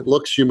 but if it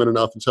looks human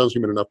enough and sounds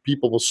human enough,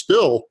 people will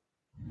still,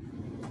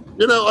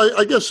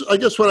 I guess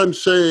what I'm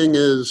saying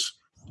is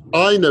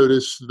I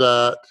notice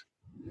that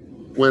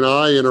when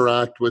I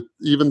interact with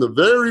even the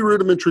very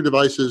rudimentary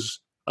devices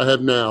I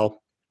have now,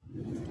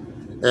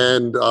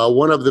 and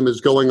one of them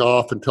is going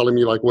off and telling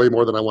me way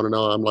more than I want to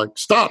know, I'm like,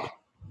 stop.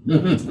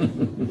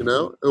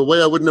 A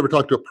way I would never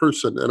talk to a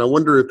person. And I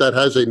wonder if that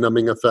has a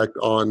numbing effect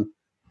on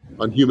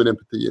human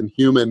empathy and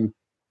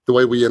the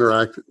way we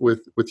interact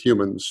with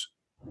humans.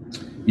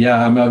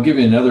 Yeah, I'll give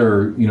you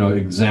another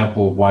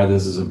example of why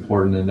this is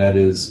important, and that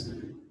is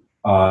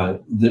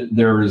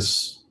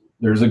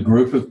there's a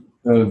group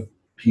of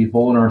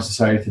people in our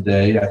society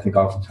today. I think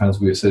oftentimes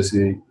we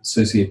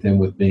associate them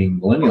with being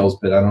millennials,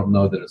 but I don't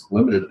know that it's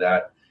limited to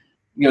that.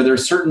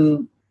 There's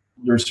certain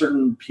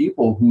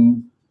people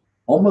who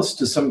almost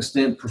to some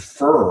extent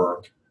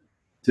prefer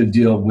to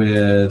deal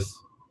with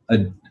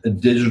a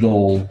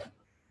digital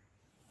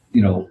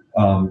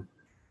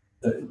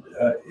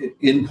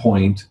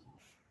endpoint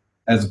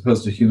as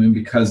opposed to human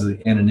because of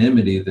the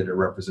anonymity that it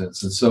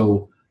represents. And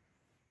so,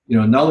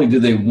 not only do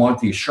they want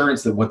the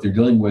assurance that what they're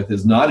dealing with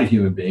is not a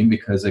human being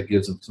because it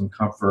gives them some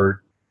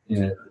comfort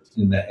in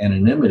that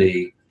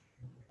anonymity,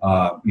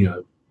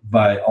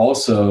 but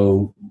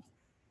also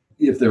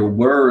if there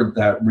were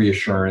that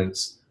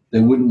reassurance, they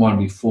wouldn't want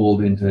to be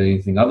fooled into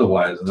anything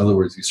otherwise. In other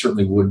words, you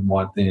certainly wouldn't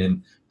want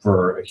then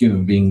for a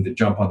human being to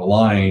jump on the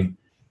line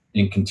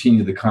and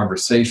continue the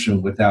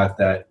conversation without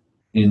that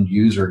end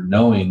user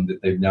knowing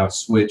that they've now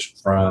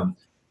switched from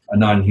a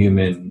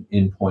non-human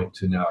endpoint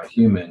to now a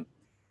human.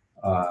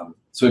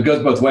 So it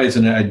goes both ways,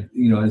 and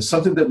it's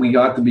something that we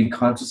ought to be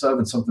conscious of,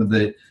 and something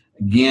that,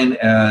 again,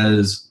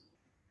 as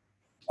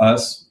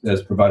us,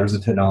 as providers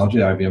of technology,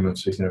 IBM I'm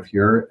speaking of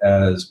here,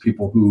 as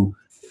people who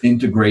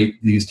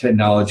integrate these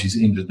technologies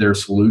into their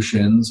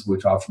solutions,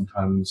 which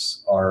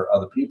oftentimes are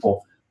other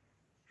people,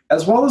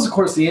 as well as, of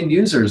course, the end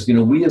users.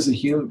 We as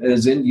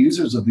end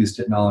users of these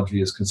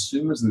technology, as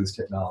consumers of this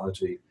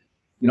technology,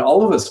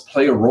 all of us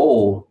play a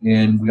role,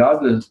 and we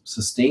ought to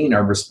sustain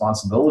our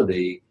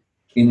responsibility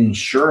in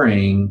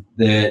ensuring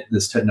that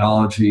this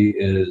technology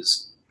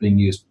is being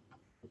used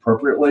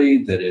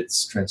appropriately, that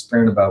it's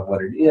transparent about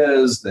what it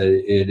is,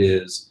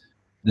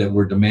 that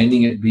we're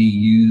demanding it be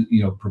used,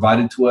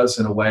 provided to us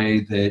in a way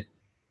that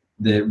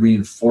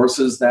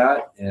reinforces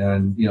that.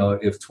 And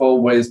if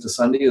 12 ways to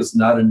Sunday is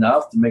not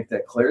enough to make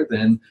that clear,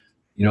 then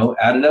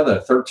add another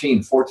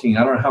 13, 14.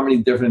 I don't know how many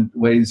different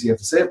ways you have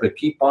to say it, but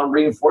keep on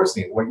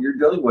reinforcing it. What you're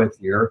dealing with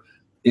here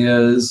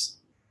is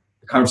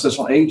a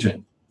conversational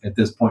agent at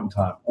this point in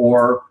time,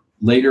 or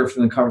later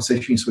from the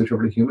conversation you switch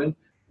over to human.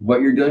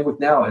 What you're dealing with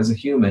now is a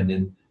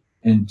human,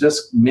 and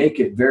just make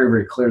it very,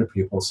 very clear to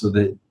people so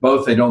that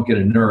both they don't get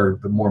a nerd,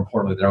 but more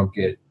importantly, they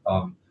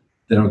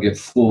don't get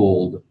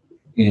fooled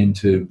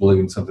into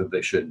believing something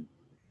they shouldn't.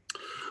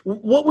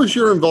 What was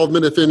your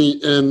involvement, if any,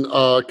 in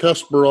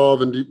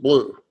Kasparov and Deep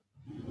Blue?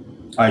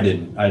 I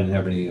didn't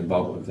have any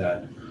involvement with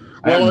that.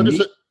 Well,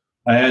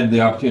 I had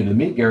the opportunity to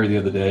meet Gary the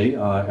other day.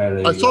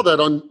 I saw that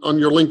on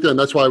your LinkedIn.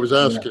 That's why I was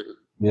asking.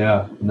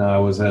 Yeah. No, I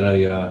was at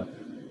a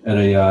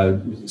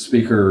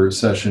speaker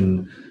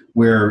session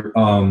where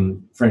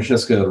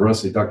Francesca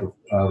Rossi, Dr.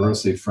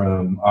 Rossi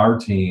from our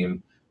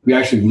team, who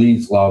actually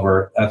leads a lot of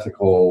our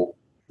ethical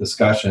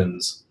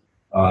discussions,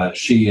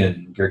 she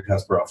and Gary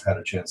Kasparov had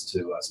a chance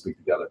to speak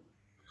together.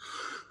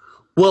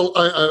 Well,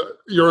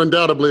 you're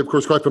undoubtedly, of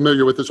course, quite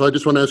familiar with this, so I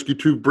just want to ask you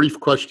two brief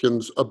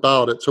questions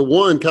about it. So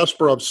one,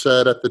 Kasparov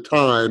said at the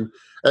time,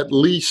 at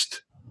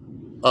least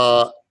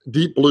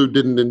Deep Blue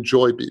didn't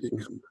enjoy beating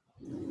him.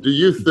 Do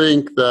you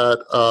think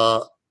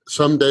that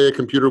someday a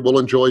computer will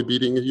enjoy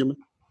beating a human?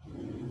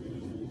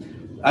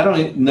 I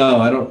don't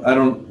know. I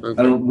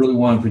don't really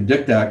want to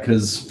predict that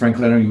because,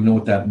 frankly, I don't even know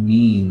what that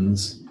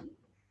means.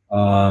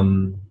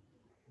 And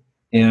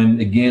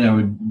again, I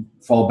would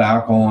fall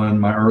back on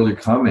my earlier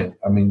comment.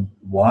 I mean,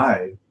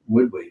 why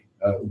would we?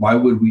 Why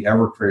would we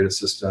ever create a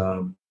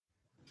system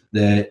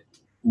that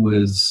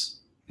was,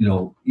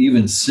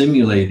 even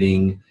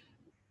simulating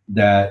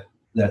that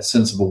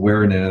sense of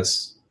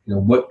awareness?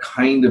 What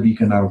kind of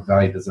economic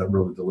value does that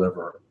really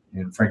deliver?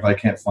 And frankly, I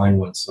can't find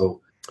one.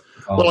 So,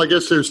 well, I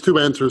guess there's two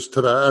answers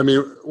to that. I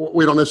mean,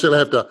 we don't necessarily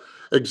have to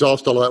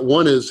exhaust all of that.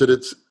 One is that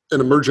it's an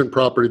emergent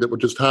property that would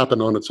just happen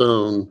on its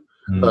own,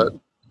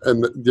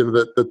 and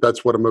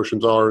that's what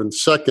emotions are. And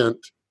second,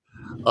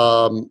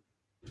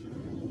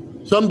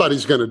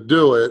 somebody's going to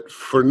do it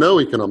for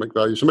no economic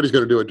value. Somebody's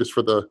going to do it just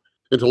for the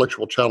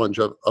intellectual challenge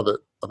of it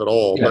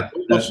all. Yeah,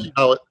 but we'll see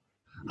how it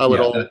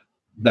all.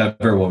 That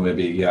very well may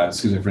be. Yeah,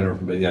 excuse me for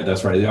interrupting, but yeah,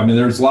 that's right. I mean,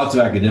 there's lots of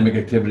academic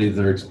activity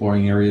that are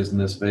exploring areas in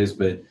this space,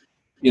 but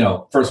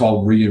first of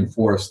all,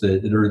 reinforce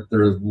that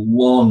they're a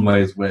long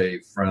ways away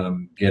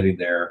from getting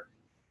there,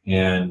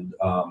 and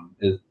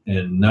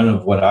none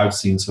of what I've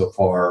seen so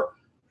far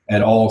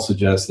at all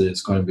suggests that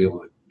it's going to be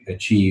able to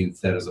achieve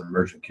that as an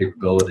emergent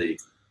capability.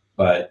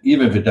 But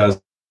even if it does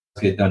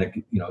get done,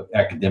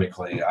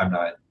 academically, I'm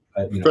not.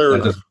 That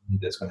doesn't mean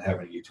that's going to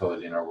have any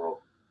utility in our world.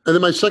 And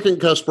then my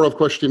second Kasparov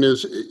question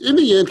is: in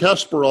the end,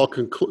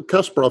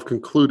 Kasparov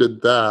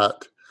concluded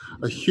that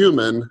a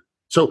human.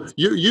 So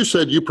you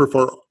said you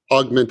prefer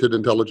augmented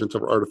intelligence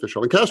over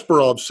artificial, and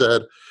Kasparov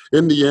said,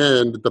 in the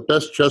end, the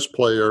best chess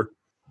player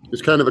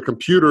is kind of a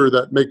computer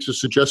that makes a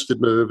suggested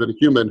move, and a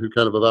human who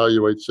kind of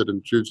evaluates it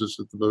and chooses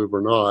if the move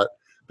or not.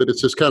 That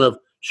it's this kind of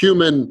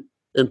human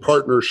in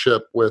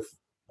partnership with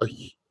an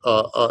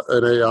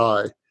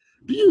AI.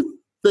 Do you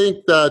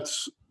think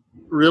that's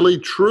really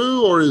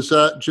true, or is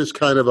that just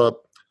kind of a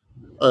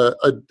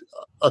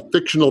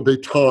fictional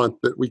detente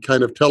that we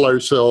kind of tell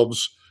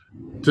ourselves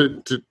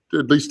to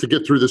at least to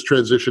get through this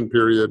transition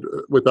period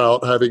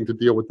without having to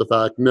deal with the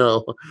fact,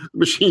 no, the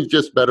machine's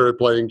just better at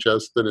playing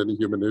chess than any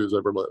human who's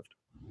ever lived?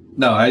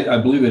 No, I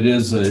believe it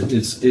is. It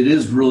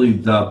is really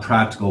the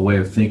practical way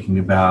of thinking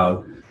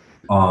about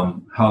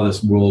how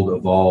this world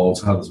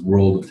evolves, how this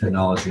world of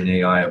technology and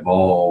AI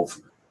evolve.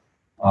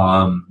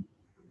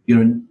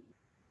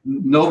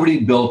 Nobody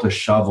built a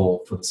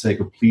shovel for the sake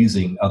of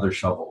pleasing other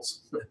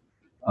shovels,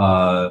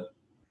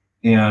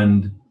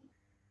 and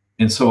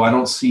And so I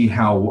don't see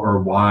how or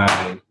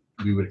why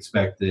we would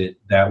expect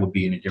that would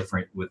be any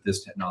different with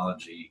this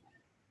technology.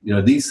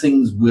 These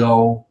things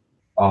will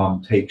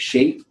take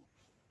shape.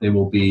 They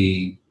will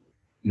be,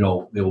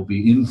 they will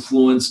be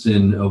influenced,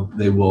 and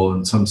they will,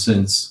 in some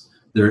sense,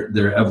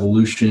 their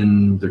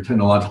evolution, their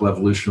technological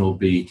evolution will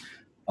be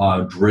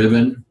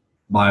driven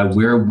by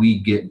where we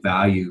get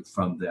value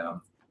from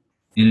them.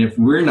 And if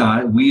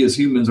we as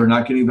humans are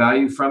not getting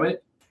value from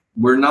it,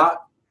 we're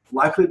not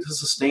likely to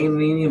sustain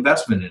any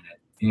investment in it.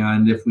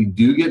 And if we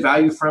do get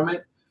value from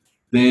it,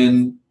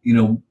 then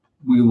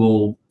we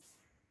will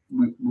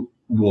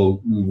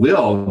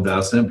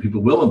invest in.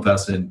 People will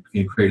invest in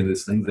creating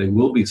these things. They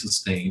will be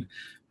sustained,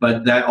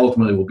 but that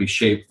ultimately will be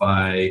shaped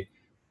by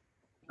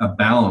a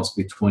balance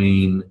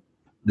between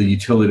the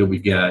utility we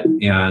get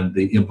and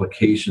the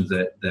implications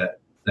that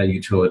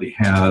utility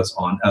has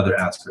on other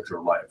aspects of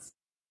our life.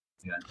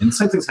 And the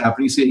same thing's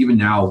happening. You see it even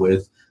now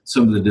with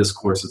some of the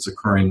discourse that's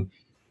occurring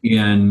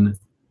in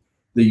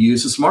the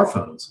use of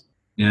smartphones.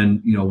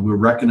 And we're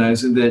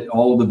recognizing that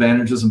all of the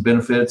advantages and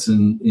benefits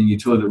and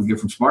utility that we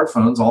get from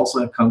smartphones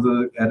also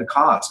come at a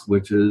cost,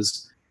 which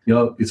is,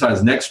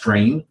 besides neck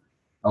strain,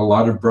 a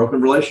lot of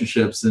broken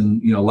relationships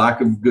and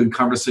lack of good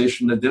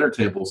conversation at dinner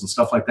tables and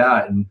stuff like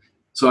that. And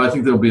so I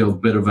think there'll be a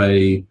bit of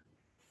a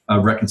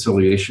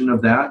reconciliation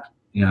of that,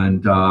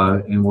 and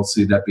we'll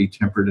see that be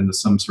tempered into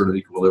some sort of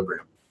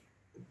equilibrium.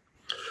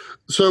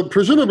 So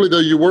presumably, though,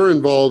 you were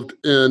involved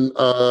in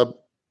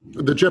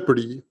the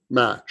Jeopardy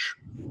match.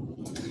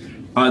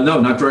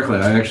 No, not directly.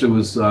 I actually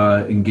was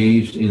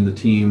engaged in the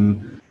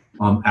team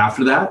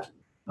after that,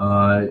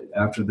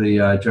 after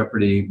the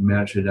Jeopardy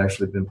match had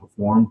actually been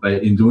performed.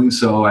 But in doing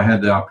so, I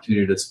had the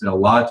opportunity to spend a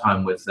lot of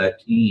time with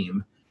that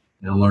team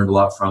and learned a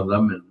lot from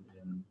them.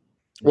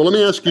 Well, let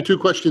me ask you two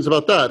questions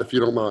about that, if you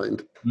don't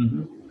mind.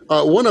 Mm-hmm.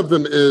 One of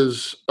them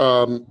is,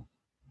 Ken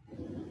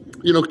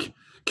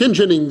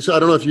Jennings, I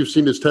don't know if you've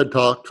seen his TED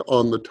Talk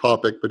on the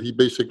topic, but he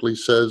basically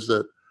says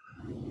that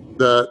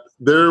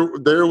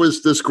there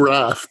was this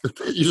graph that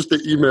they used to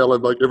email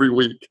him like every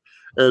week,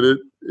 and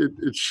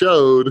it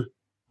showed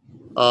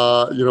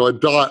a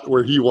dot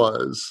where he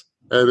was,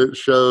 and it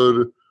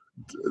showed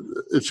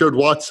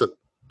Watson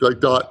like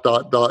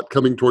dot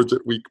coming towards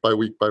it week by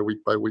week by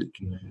week by week.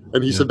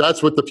 And he said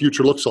that's what the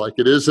future looks like.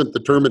 It isn't the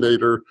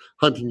Terminator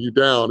hunting you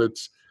down.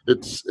 It's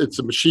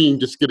a machine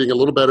just getting a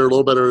little better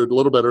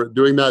at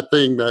doing that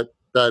thing that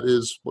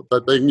is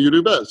that thing you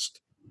do best.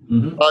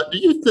 Mm-hmm. Do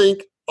you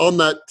think on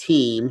that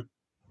team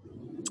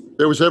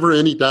there was ever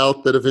any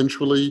doubt that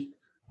eventually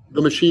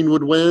the machine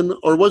would win,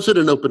 or was it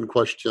an open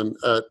question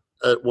at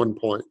one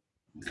point?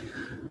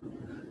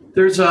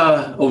 There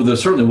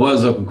certainly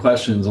was open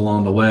questions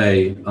along the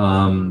way.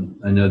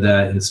 I know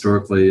that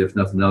historically, if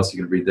nothing else,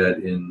 you can read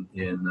that in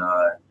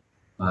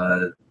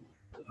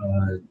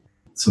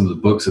some of the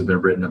books have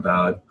been written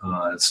about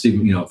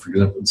Stephen. For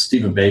example,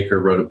 Stephen Baker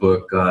wrote a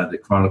book that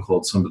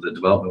chronicled some of the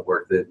development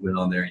work that went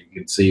on there. You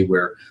can see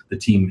where the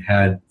team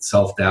had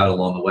self-doubt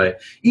along the way.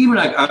 Even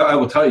I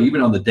will tell you,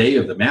 even on the day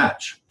of the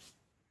match,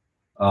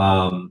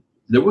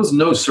 there was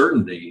no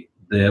certainty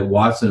that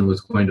Watson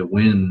was going to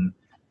win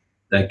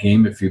that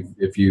game. If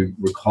you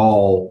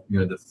recall,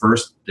 the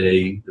first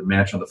day, the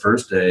match on the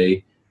first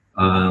day,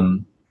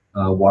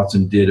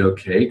 Watson did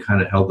okay,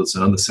 kind of held its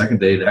own. The second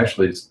day, it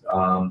actually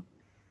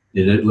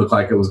it looked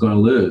like it was going to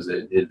lose.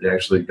 It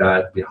actually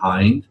got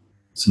behind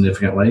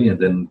significantly, and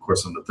then, of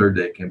course, on the third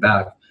day, it came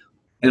back.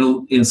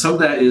 And some of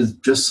that is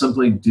just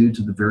simply due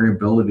to the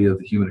variability of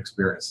the human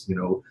experience.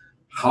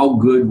 How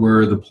good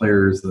were the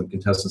players, the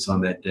contestants on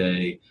that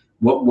day?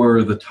 What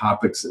were the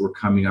topics that were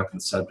coming up in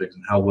subjects,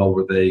 and how well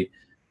were they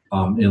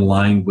in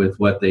line with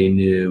what they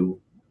knew?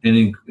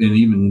 And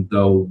even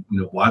though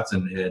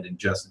Watson had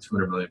ingested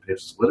 200 million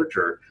pages of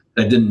literature,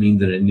 that didn't mean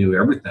that it knew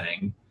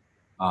everything.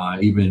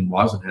 Even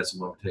Watson has some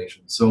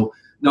limitations. So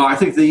no, I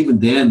think that even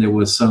then there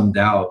was some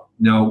doubt.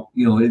 Now,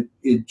 it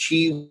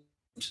achieved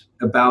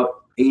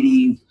about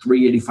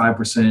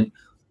 85%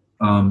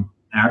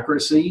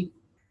 accuracy,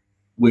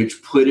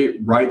 which put it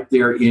right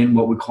there in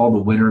what we call the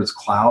winner's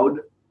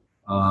cloud,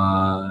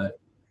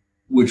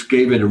 which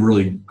gave it a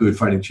really good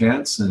fighting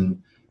chance.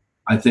 And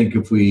I think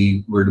if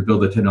we were to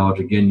build the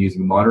technology again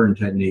using modern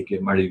technique,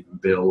 it might even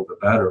be a little bit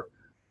better.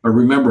 But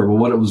remember,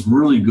 what it was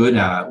really good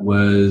at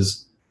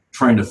was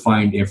trying to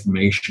find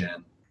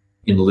information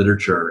in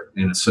literature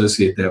and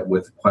associate that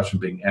with the question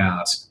being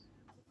asked.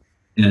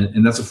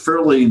 And that's a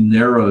fairly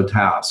narrow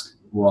task.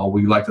 While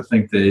we like to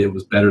think that it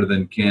was better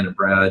than Ken and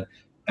Brad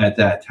at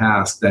that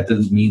task, that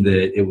doesn't mean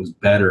that it was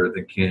better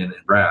than Ken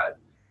and Brad,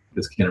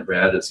 because Ken and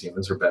Brad as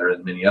humans are better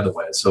in many other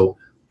ways. So,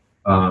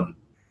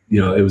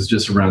 it was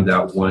just around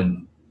that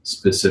one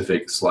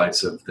specific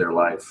slice of their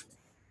life.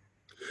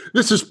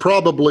 This is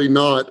probably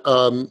not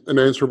an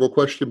answerable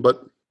question,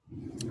 but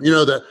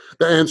the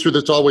answer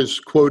that's always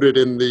quoted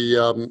in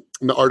the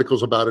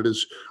articles about it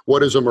is,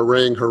 "What is a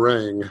meringue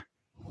harangue?"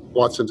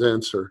 Watson's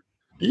answer.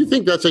 Do you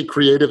think that's a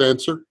creative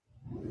answer?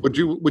 Would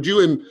you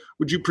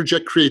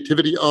project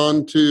creativity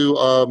onto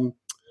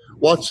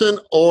Watson,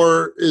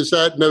 or is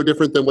that no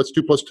different than what's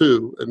 2 plus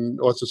 2 and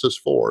Watson says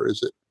 4?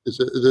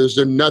 Is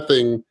there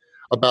nothing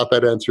about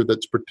that answer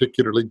that's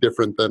particularly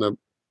different than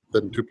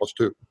 2 plus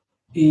 2?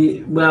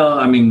 Well,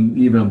 I mean,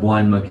 even a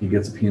blind monkey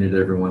gets painted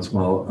every once in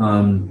a while.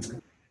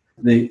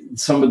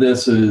 Some of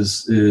this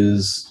is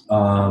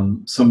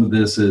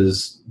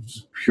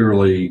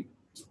purely,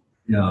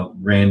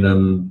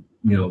 random,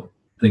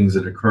 things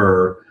that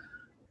occur.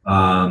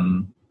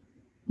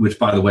 Which,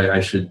 by the way,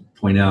 I should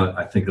point out,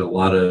 I think a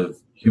lot of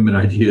human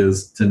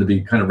ideas tend to be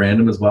kind of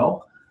random as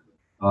well.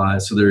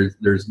 So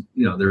there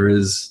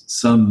is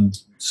some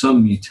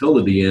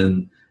utility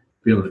in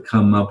being able to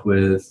come up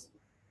with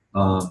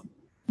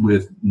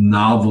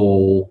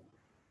novel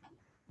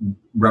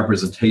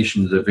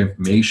representations of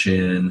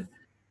information.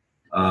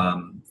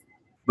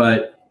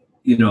 But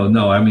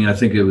no, I mean, I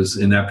think it was,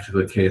 in that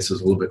particular case, it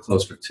was a little bit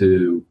closer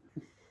to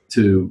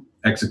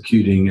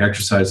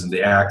exercising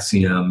the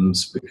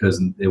axioms,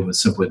 because it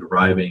was simply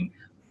deriving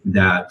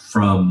that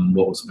from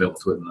what was available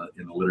to it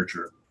in the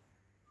literature.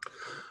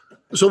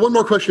 So one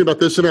more question about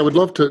this, and I would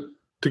love to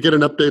get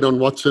an update on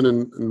Watson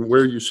and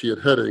where you see it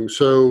heading.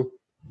 So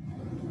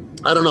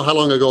I don't know how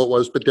long ago it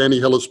was, but Danny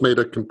Hillis made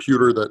a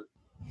computer that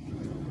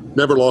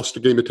never lost a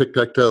game of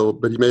tic-tac-toe,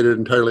 but he made it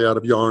entirely out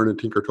of yarn and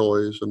Tinker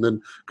Toys. And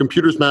then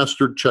computers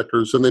mastered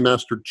checkers, and they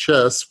mastered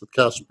chess with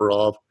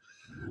Kasparov.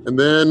 And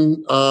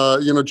then,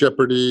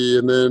 Jeopardy,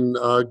 and then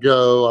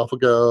Go,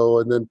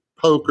 AlphaGo, and then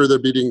poker. They're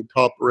beating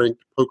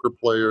top-ranked poker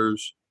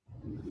players.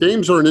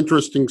 Games are an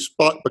interesting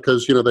spot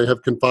because, they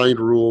have confined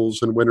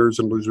rules and winners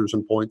and losers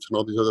and points and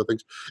all these other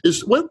things.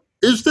 Is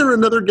there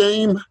another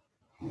game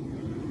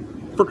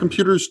for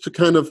computers to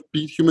kind of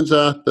beat humans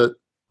at that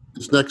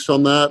is next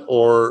on that,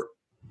 or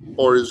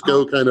is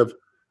Go kind of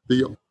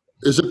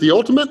is it the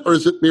ultimate, or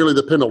is it merely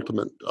the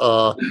penultimate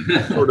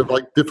sort of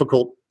like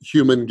difficult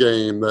human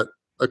game that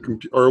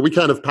or are we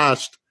kind of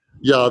past?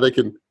 Yeah, they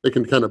can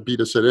kind of beat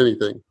us at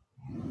anything.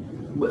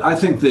 I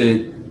think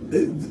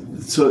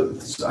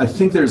I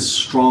think there's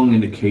strong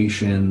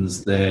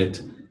indications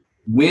that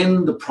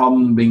when the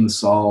problem being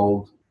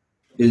solved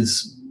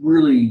is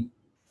really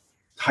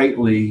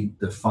tightly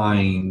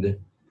defined,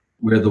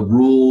 where the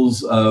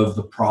rules of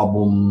the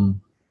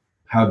problem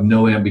have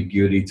no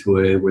ambiguity to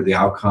it, where the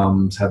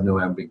outcomes have no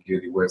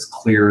ambiguity, where it's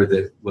clear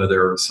that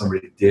whether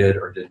somebody did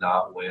or did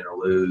not win or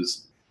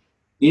lose,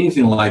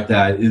 anything like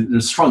that,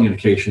 there's strong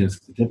indications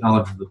the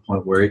technology to the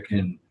point where it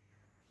can,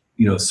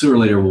 sooner or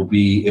later will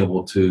be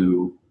able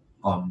to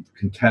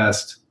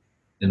contest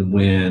and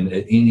win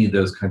at any of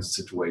those kinds of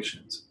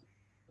situations.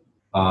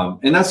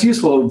 And that's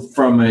useful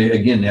from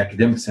an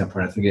academic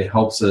standpoint. I think it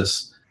helps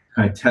us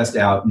kind of test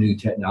out new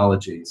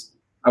technologies.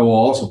 I will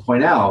also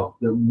point out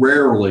that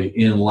rarely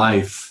in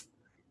life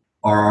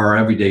are our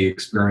everyday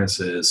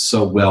experiences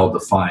so well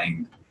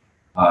defined.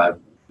 Let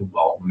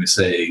me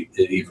say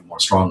it even more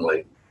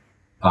strongly.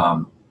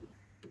 So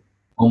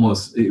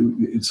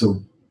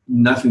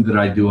nothing that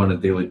I do on a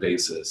daily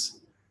basis,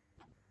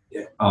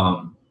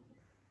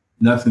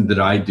 nothing that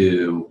I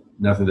do,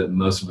 nothing that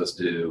most of us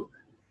do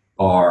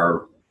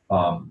are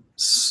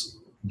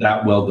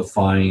that well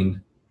defined.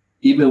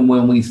 Even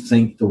when we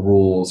think the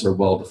rules are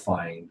well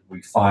defined,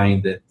 we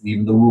find that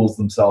even the rules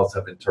themselves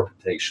have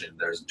interpretation.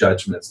 There's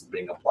judgments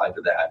being applied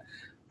to that.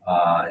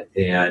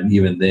 And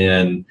even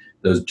then,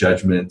 those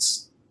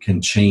judgments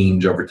can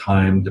change over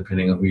time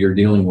depending on who you're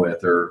dealing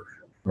with or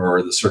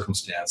the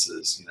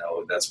circumstances.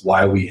 That's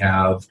why we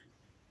have,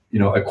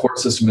 a court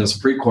system and a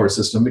Supreme Court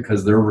system,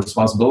 because their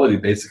responsibility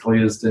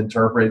basically is to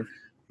interpret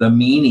the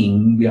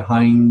meaning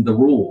behind the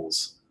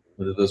rules,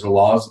 whether those are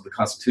laws of the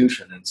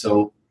Constitution. And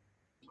so,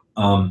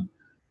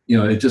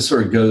 it just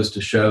sort of goes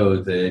to show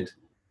that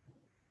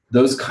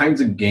those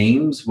kinds of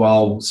games,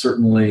 while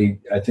certainly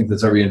I think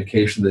there's every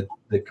indication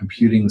that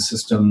computing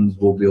systems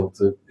will be able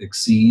to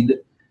exceed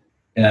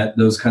at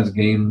those kinds of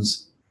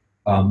games,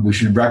 we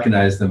should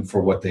recognize them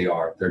for what they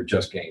are. They're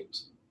just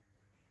games.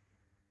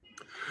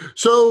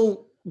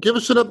 So give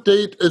us an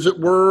update, as it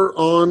were,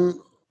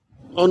 on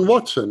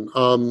Watson.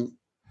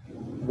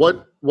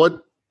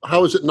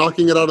 How is it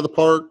knocking it out of the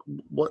park?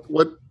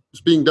 What is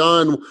being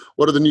done?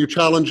 What are the new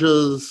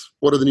challenges?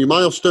 What are the new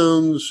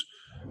milestones?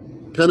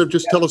 Kind of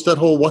just tell us that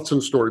whole Watson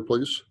story,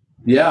 please.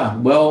 Yeah,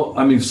 well,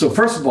 so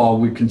first of all,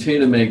 we continue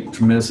to make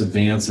tremendous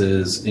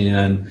advances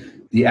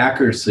in the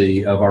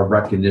accuracy of our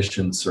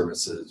recognition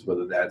services,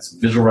 whether that's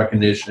visual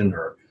recognition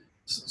or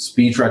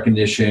speech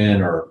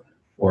recognition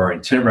or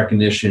intent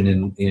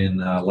recognition in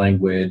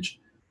language.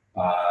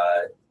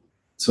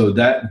 So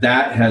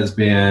that has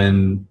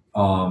been,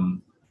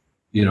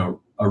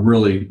 a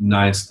really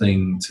nice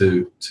thing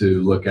to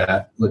look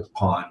back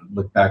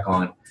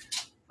on.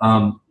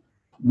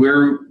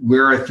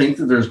 Where I think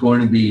that there's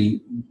going to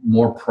be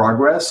more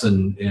progress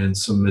and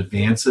some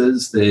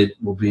advances that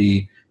will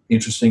be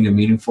interesting and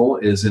meaningful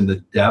is in the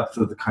depth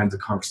of the kinds of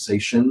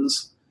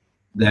conversations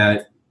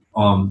that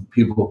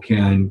people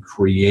can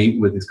create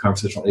with these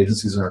conversational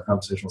agencies in our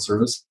conversational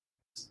service.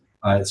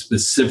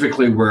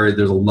 Specifically where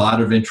there's a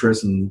lot of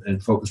interest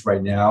and focus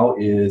right now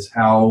is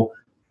how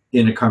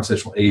in a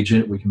conversational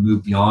agent, we can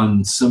move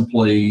beyond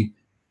simply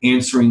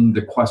answering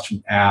the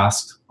question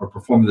asked or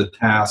performing the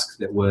task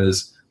that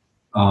was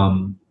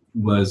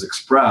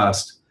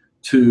expressed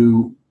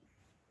to,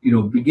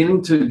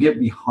 beginning to get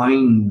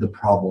behind the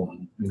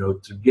problem,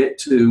 to get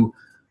to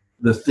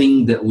the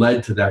thing that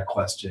led to that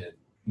question.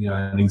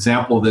 An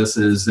example of this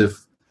is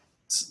if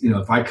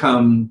I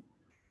come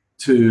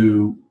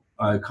to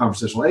a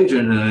conversational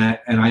agent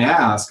and I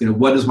ask,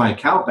 what is my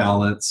account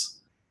balance?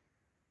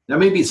 That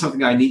may be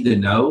something I need to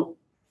know,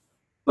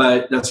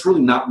 but that's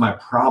really not my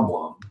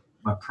problem.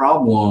 My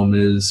problem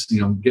is,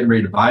 getting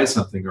ready to buy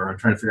something, or I'm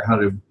trying to figure out how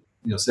to,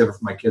 save it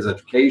for my kids'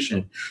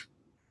 education.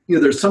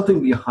 There's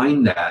something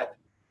behind that.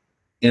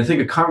 And I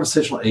think a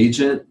conversational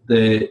agent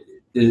that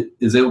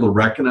is able to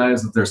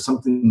recognize that there's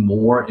something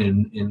more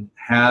and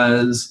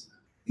has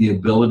the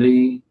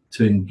ability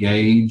to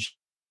engage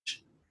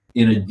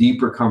in a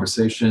deeper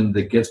conversation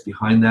that gets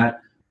behind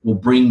that will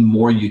bring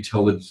more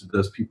utility to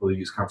those people who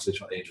use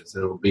conversational agents.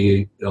 It'll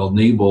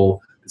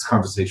enable these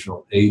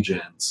conversational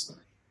agents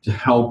to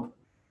help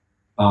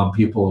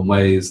people in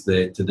ways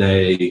that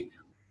today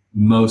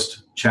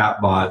most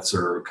chatbots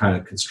are kind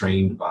of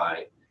constrained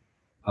by.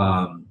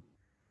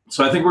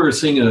 So I think we're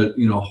seeing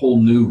a whole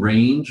new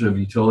range of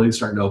utilities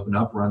starting to open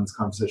up around these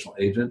conversational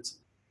agents.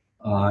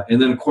 And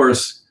then, of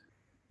course,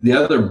 the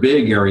other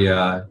big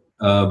area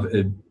of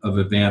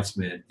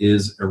advancement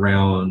is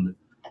around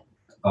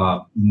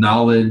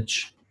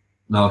knowledge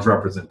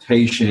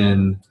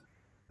representation,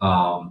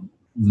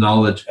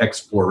 knowledge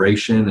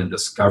exploration and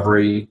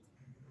discovery,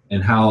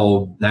 and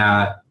how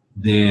that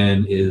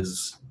then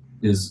is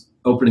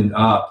opening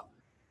up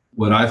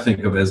what I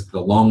think of as the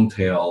long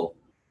tail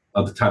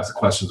of the types of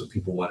questions that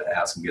people want to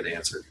ask and get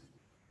answered.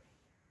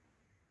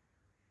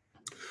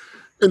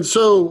 And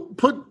so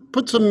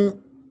put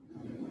some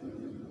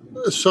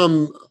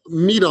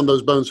meat on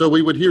those bones. So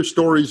we would hear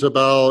stories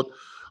about,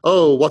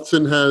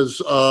 Watson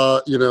has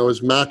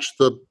matched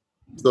the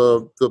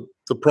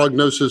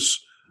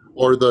prognosis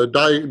or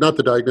not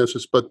the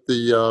diagnosis, but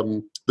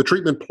the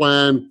treatment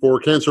plan for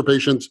cancer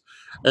patients,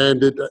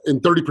 and in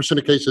 30%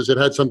 of cases it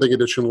had something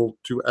additional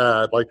to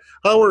add.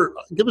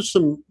 Give us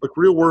some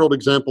real world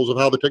examples of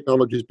how the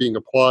technology is being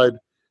applied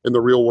in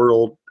the real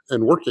world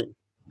and working.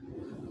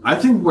 I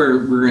think where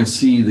we're going to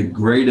see the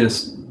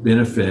greatest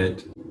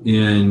benefit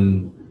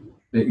in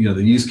the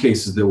use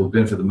cases that will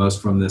benefit the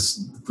most from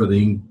this, from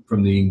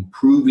the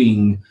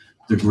improving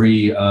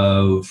degree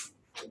of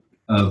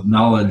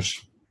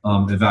knowledge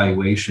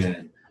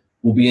evaluation,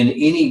 will be in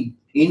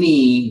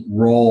any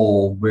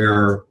role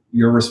where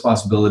your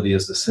responsibility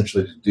is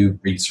essentially to do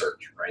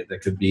research, right?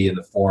 That could be in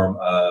the form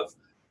of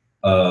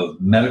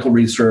medical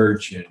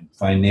research and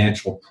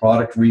financial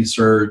product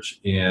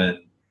research and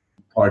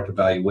product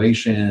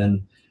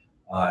evaluation,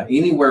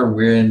 anywhere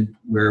when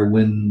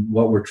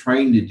what we're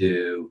trying to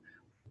do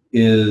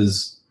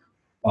is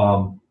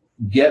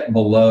get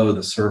below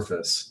the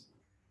surface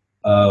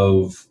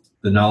of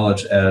the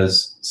knowledge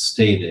as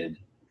stated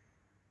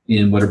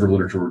in whatever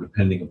literature we're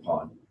depending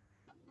upon,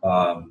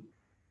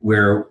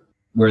 where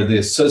the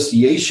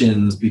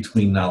associations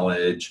between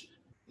knowledge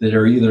that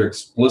are either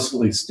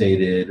explicitly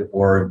stated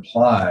or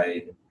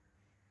implied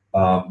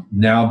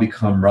now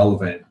become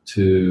relevant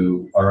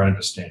to our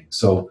understanding.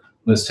 So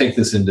let's take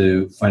this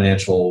into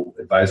financial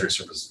advisory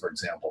services, for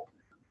example.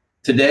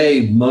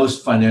 Today,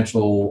 most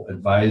financial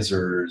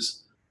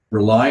advisors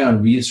rely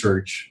on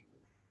research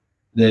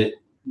that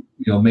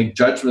make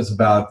judgments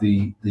about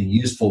the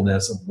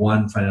usefulness of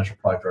one financial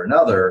product or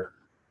another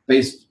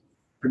based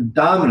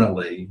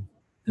predominantly,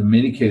 in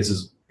many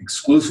cases,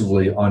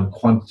 exclusively on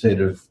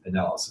quantitative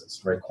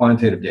analysis, right?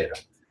 Quantitative data.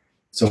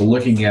 So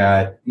looking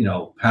at,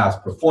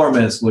 past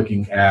performance,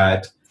 looking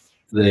at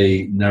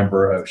the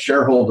number of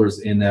shareholders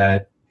in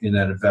that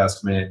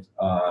investment,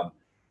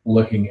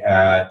 looking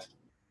at,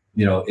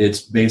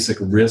 its basic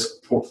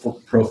risk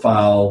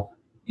profile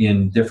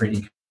in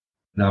different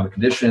economic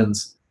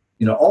conditions.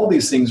 All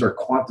these things are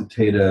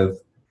quantitative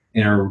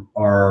and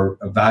are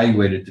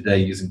evaluated today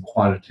using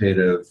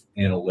quantitative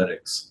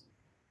analytics.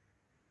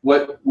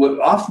 What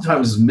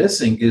oftentimes is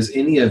missing is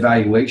any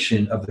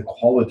evaluation of the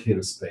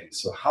qualitative space.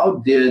 So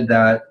how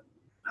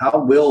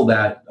will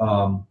that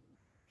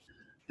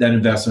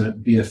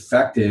investment be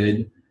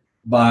affected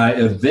by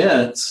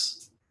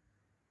events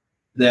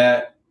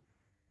that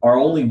are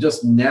only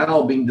just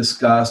now being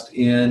discussed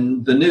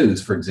in the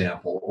news, for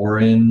example, or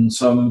in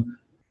some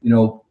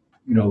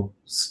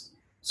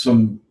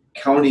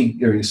county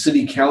or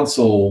city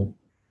council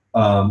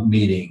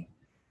meeting.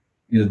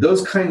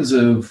 Those kinds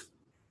of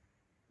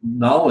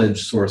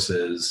knowledge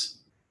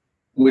sources,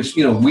 which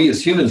we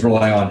as humans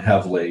rely on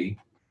heavily.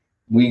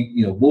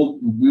 We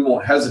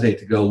won't hesitate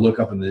to go look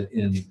up in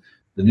the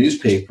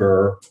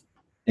newspaper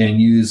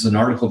and use an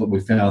article that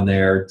we found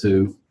there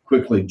to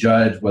quickly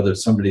judge whether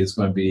somebody is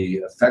going to be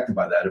affected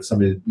by that. If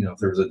somebody, if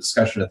there was a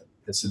discussion at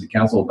the city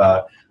council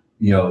about,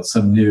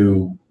 some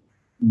new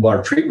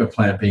water treatment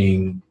plant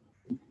being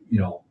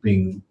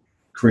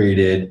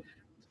created,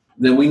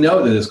 then we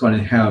know that it's going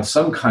to have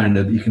some kind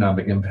of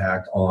economic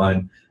impact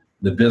on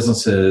the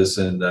businesses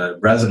and the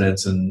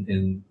residents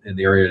in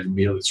the area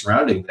immediately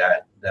surrounding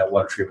that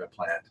water treatment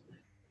plant.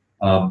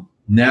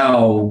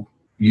 Now,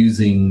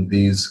 using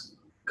these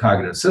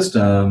cognitive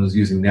systems,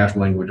 using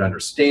natural language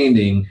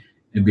understanding,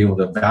 and being able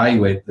to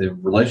evaluate the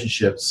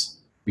relationships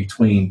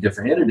between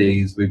different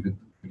entities, we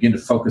begin to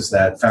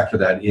factor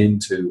that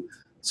into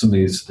some of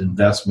these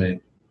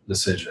investment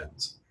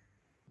decisions.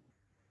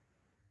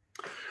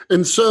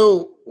 And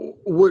so,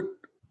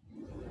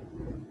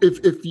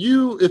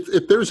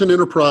 if there's an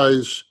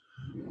enterprise,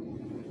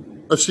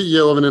 a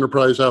CEO of an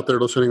enterprise out there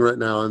listening right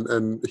now,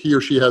 and he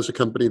or she has a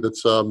company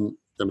that's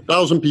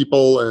 1,000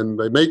 people, and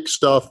they make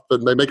stuff,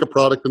 and they make a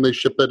product, and they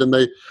ship it, and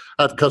they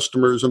have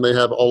customers, and they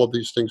have all of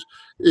these things,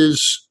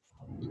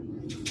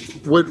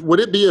 would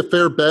it be a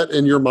fair bet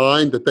in your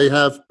mind that they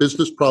have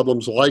business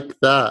problems like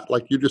that,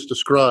 like you just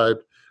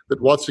described,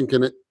 that Watson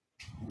can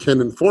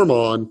inform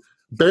on,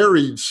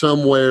 buried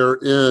somewhere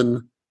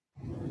in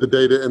the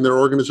data in their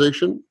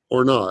organization,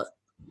 or not?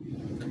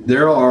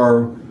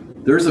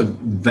 There's a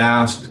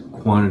vast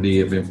quantity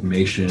of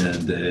information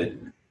that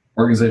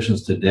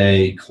organizations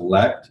today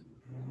collect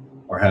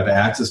or have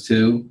access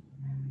to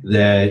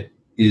that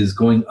is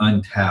going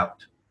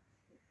untapped.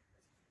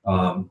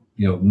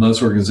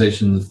 Most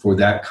organizations for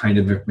that kind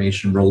of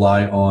information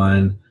rely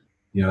on,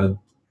 the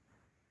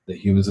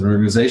humans in an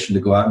organization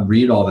to go out and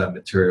read all that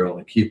material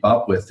and keep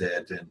up with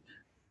it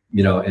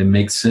and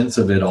make sense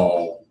of it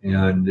all.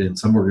 And in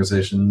some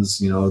organizations,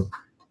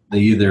 they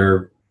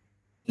either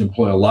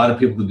employ a lot of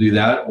people to do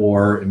that,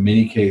 or in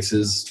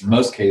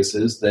most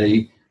cases,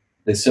 they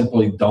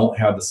simply don't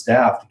have the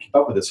staff to keep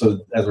up with it. So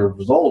as a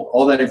result,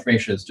 all that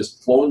information is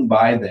just flowing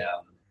by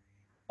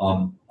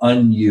them,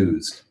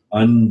 unused,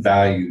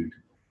 unvalued.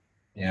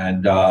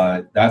 And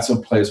that's a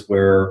place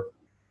where,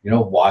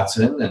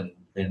 Watson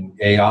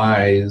and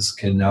AIs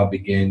can now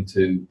begin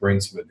to bring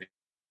some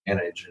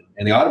advantage,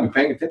 and they ought to be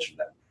paying attention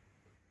to that.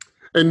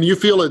 And you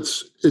feel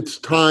it's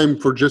time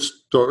for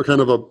just kind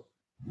of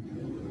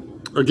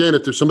again,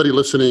 if there's somebody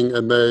listening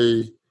and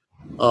they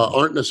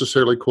aren't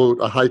necessarily, quote,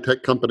 a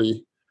high-tech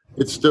company,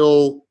 it's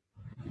still,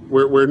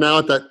 we're now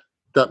at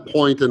that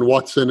point in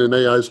Watson and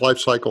AI's life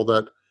cycle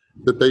that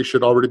they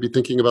should already be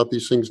thinking about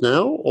these things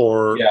now,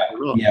 or?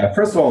 Yeah.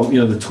 First of all,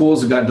 the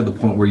tools have gotten to the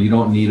point where you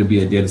don't need to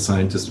be a data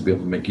scientist to be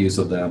able to make use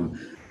of them.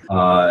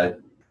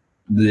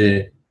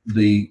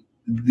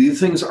 These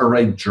things are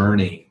a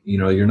journey.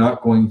 You're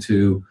not going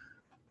to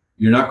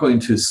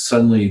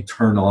suddenly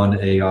turn on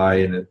AI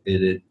and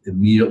it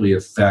immediately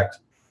affect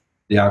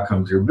the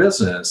outcomes of your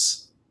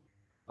business.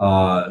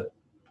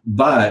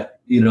 But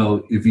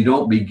if you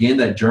don't begin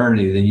that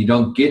journey, then you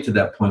don't get to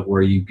that point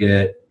where you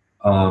get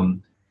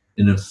an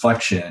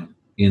inflection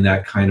in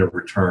that kind of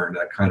return,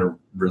 that kind of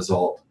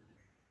result.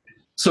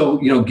 So,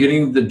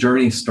 getting the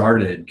journey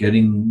started,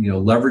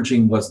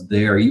 leveraging what's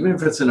there, even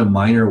if it's in a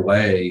minor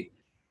way,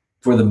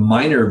 for the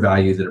minor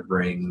value that it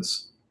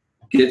brings,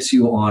 gets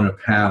you on a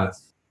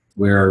path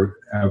where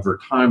over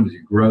time, as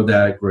you grow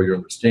your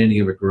understanding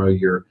of it, grow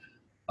your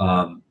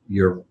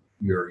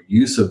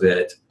use of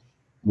it,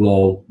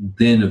 will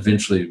then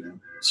eventually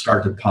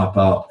start to pop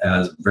up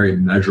as a very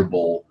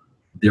measurable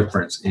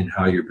difference in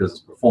how your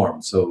business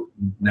performs. So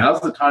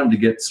now's the time to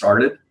get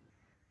started.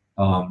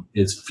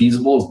 It's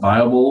feasible, it's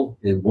viable,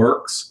 it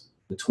works.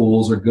 The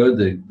tools are good.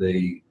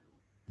 The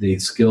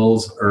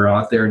skills are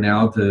out there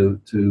now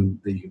that you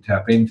can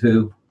tap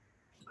into.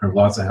 There's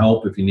lots of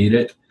help if you need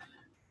it.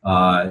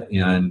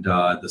 And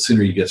the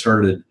sooner you get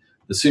started,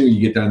 the sooner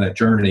you get down that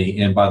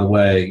journey. And by the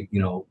way,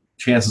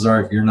 chances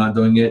are if you're not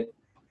doing it,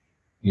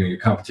 your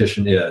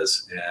competition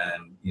is.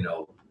 And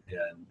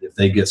if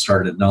they get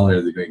started, not only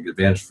are they going to get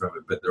advantage from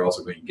it, but they're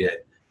also going to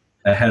get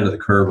ahead of the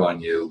curve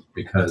on you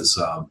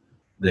because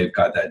they've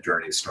got that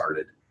journey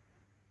started.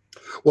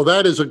 Well,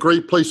 that is a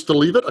great place to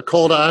leave it. A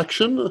call to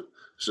action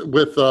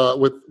with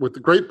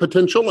great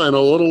potential and a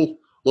little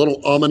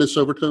ominous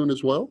overtone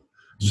as well.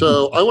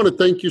 So I want to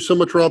thank you so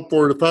much, Rob,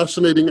 for a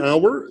fascinating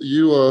hour.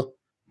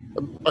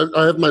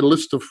 I have my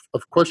list of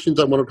questions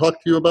I want to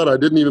talk to you about. I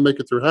didn't even make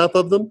it through half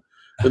of them.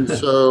 And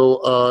so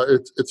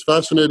it's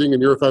fascinating,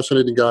 and you're a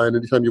fascinating guy. And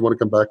anytime you want to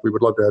come back, we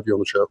would love to have you on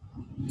the show.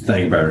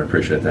 Thank you, Byron. I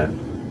appreciate that.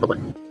 Bye-bye.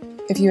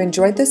 If you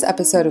enjoyed this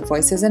episode of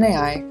Voices in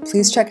AI,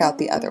 please check out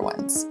the other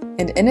ones.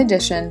 And in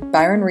addition,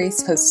 Byron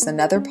Reese hosts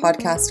another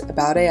podcast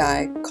about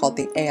AI called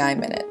the AI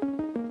Minute.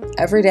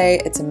 Every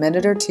day, it's a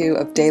minute or two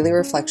of daily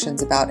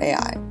reflections about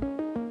AI.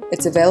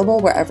 It's available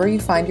wherever you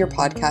find your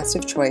podcast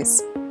of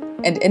choice,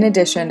 and in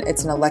addition,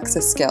 it's an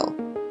Alexa skill,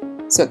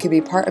 so it can be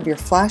part of your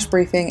flash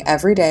briefing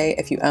every day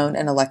if you own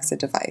an Alexa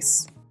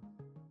device.